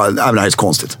jag bara, det här är så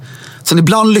konstigt. Sen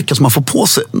ibland lyckas man få på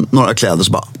sig några kläder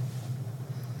så bara,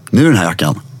 nu är den här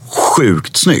jackan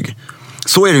sjukt snygg.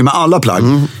 Så är det ju med alla plagg.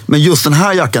 Men just den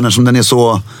här jackan, eftersom den är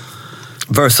så...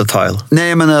 versatile.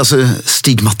 Nej, men alltså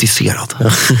stigmatiserad.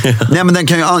 Nej, men den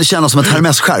kan ju kännas som ett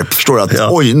Hermes-skärp. Förstår du?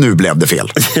 Att oj, nu blev det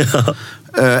fel.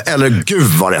 Eller gud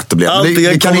vad rätt det blev.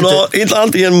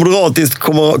 Antingen moderatiskt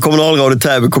kommunalråd i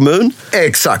Täby kommun.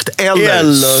 Exakt.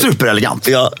 Eller superelegant.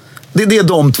 Ja. Det är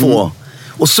de två.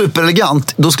 Och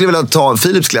superelegant, då skulle jag vilja ta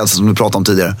Philips klädsel som du pratade om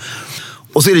tidigare.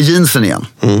 Och så är det jeansen igen.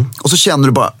 Och så känner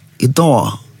du bara,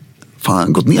 idag... Fan, jag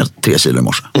har gått ner 3 kilo i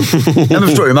morse. Ja, men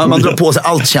förstår du? Man drar på sig,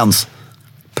 allt känns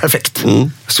perfekt.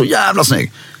 Så jävla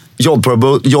snygg.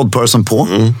 Jodperson på.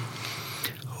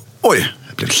 Oj,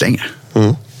 det blev lite längre.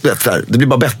 Det blir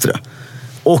bara bättre.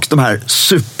 Och de här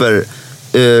super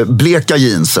bleka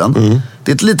jeansen.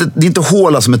 Det är inte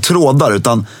håla som är trådar,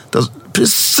 utan det är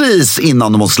precis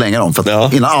innan de måste slänga dem. För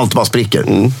att innan allt bara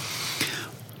spricker.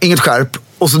 Inget skärp.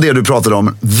 Och så det du pratade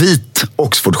om, vit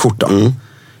Oxford-skjorta.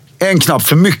 En knapp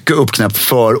för mycket uppknäppt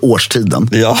för årstiden.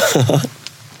 Ja.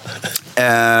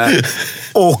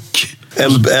 Och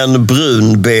en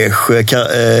brun beige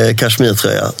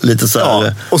kashmirtröja. Lite så här.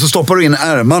 Ja. Och så stoppar du in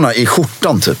ärmarna i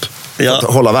skjortan typ. För att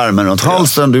hålla värmen runt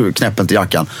halsen. Du knäpper inte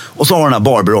jackan. Och så har den här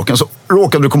Barbie-rocken. Så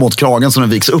råkade du komma åt kragen så den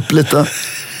viks upp lite.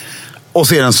 Och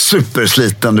så är den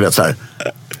supersliten, du vet så här.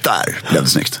 Där blev det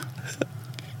snyggt.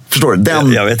 Förstår du?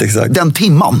 Jag vet exakt. Den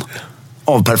timman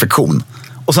av perfektion.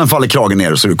 Och sen faller kragen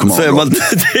ner så du kommer av.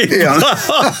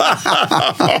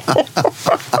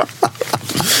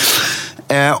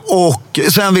 Och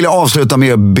sen vill jag avsluta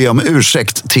med att be om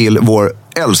ursäkt till vår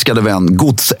älskade vän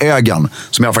godsägaren,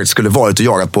 som jag faktiskt skulle varit och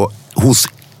jagat på hos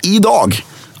idag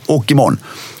och imorgon.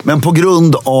 Men på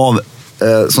grund av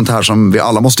sånt här som vi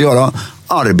alla måste göra,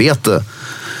 arbete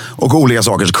och olika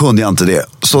saker, så kunde jag inte det.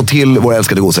 Så till vår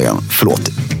älskade godsägaren, förlåt,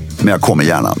 men jag kommer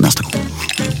gärna nästa gång.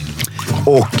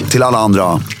 Och till alla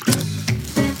andra,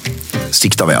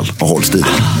 sikta väl och håll stilen.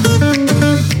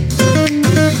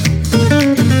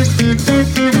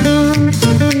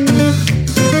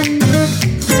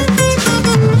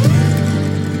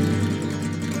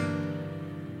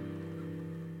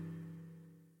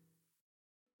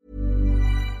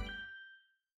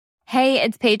 Hey,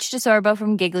 it's Paige DeSorbo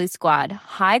from Giggly Squad.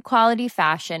 High quality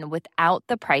fashion without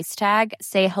the price tag.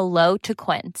 Say hello to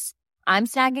Quince. I'm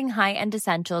snagging high-end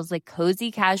essentials like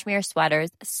cozy cashmere sweaters,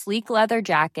 sleek leather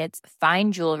jackets,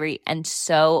 fine jewelry, and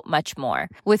so much more.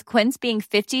 With Quince being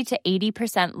 50 to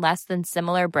 80% less than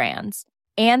similar brands.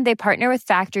 And they partner with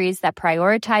factories that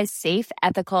prioritize safe,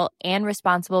 ethical, and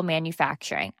responsible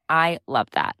manufacturing. I love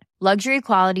that. Luxury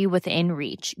quality within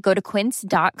reach. Go to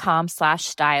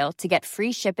quince.com/style to get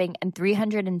free shipping and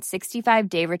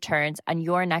 365-day returns on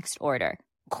your next order.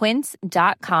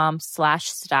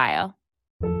 Quince.com/style.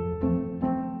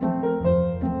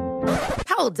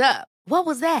 Hold up. What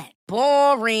was that?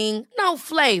 Boring. No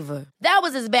flavor. That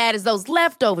was as bad as those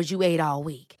leftovers you ate all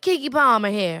week. Keke Palmer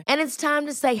here. And it's time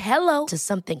to say hello to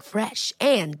something fresh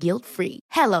and guilt-free.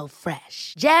 Hello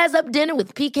Fresh. Jazz up dinner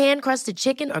with pecan-crusted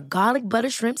chicken or garlic butter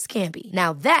shrimp scampi.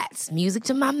 Now that's music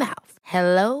to my mouth.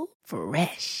 Hello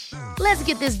Fresh. Let's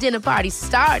get this dinner party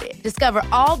started. Discover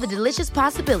all the delicious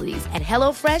possibilities at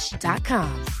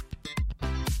HelloFresh.com.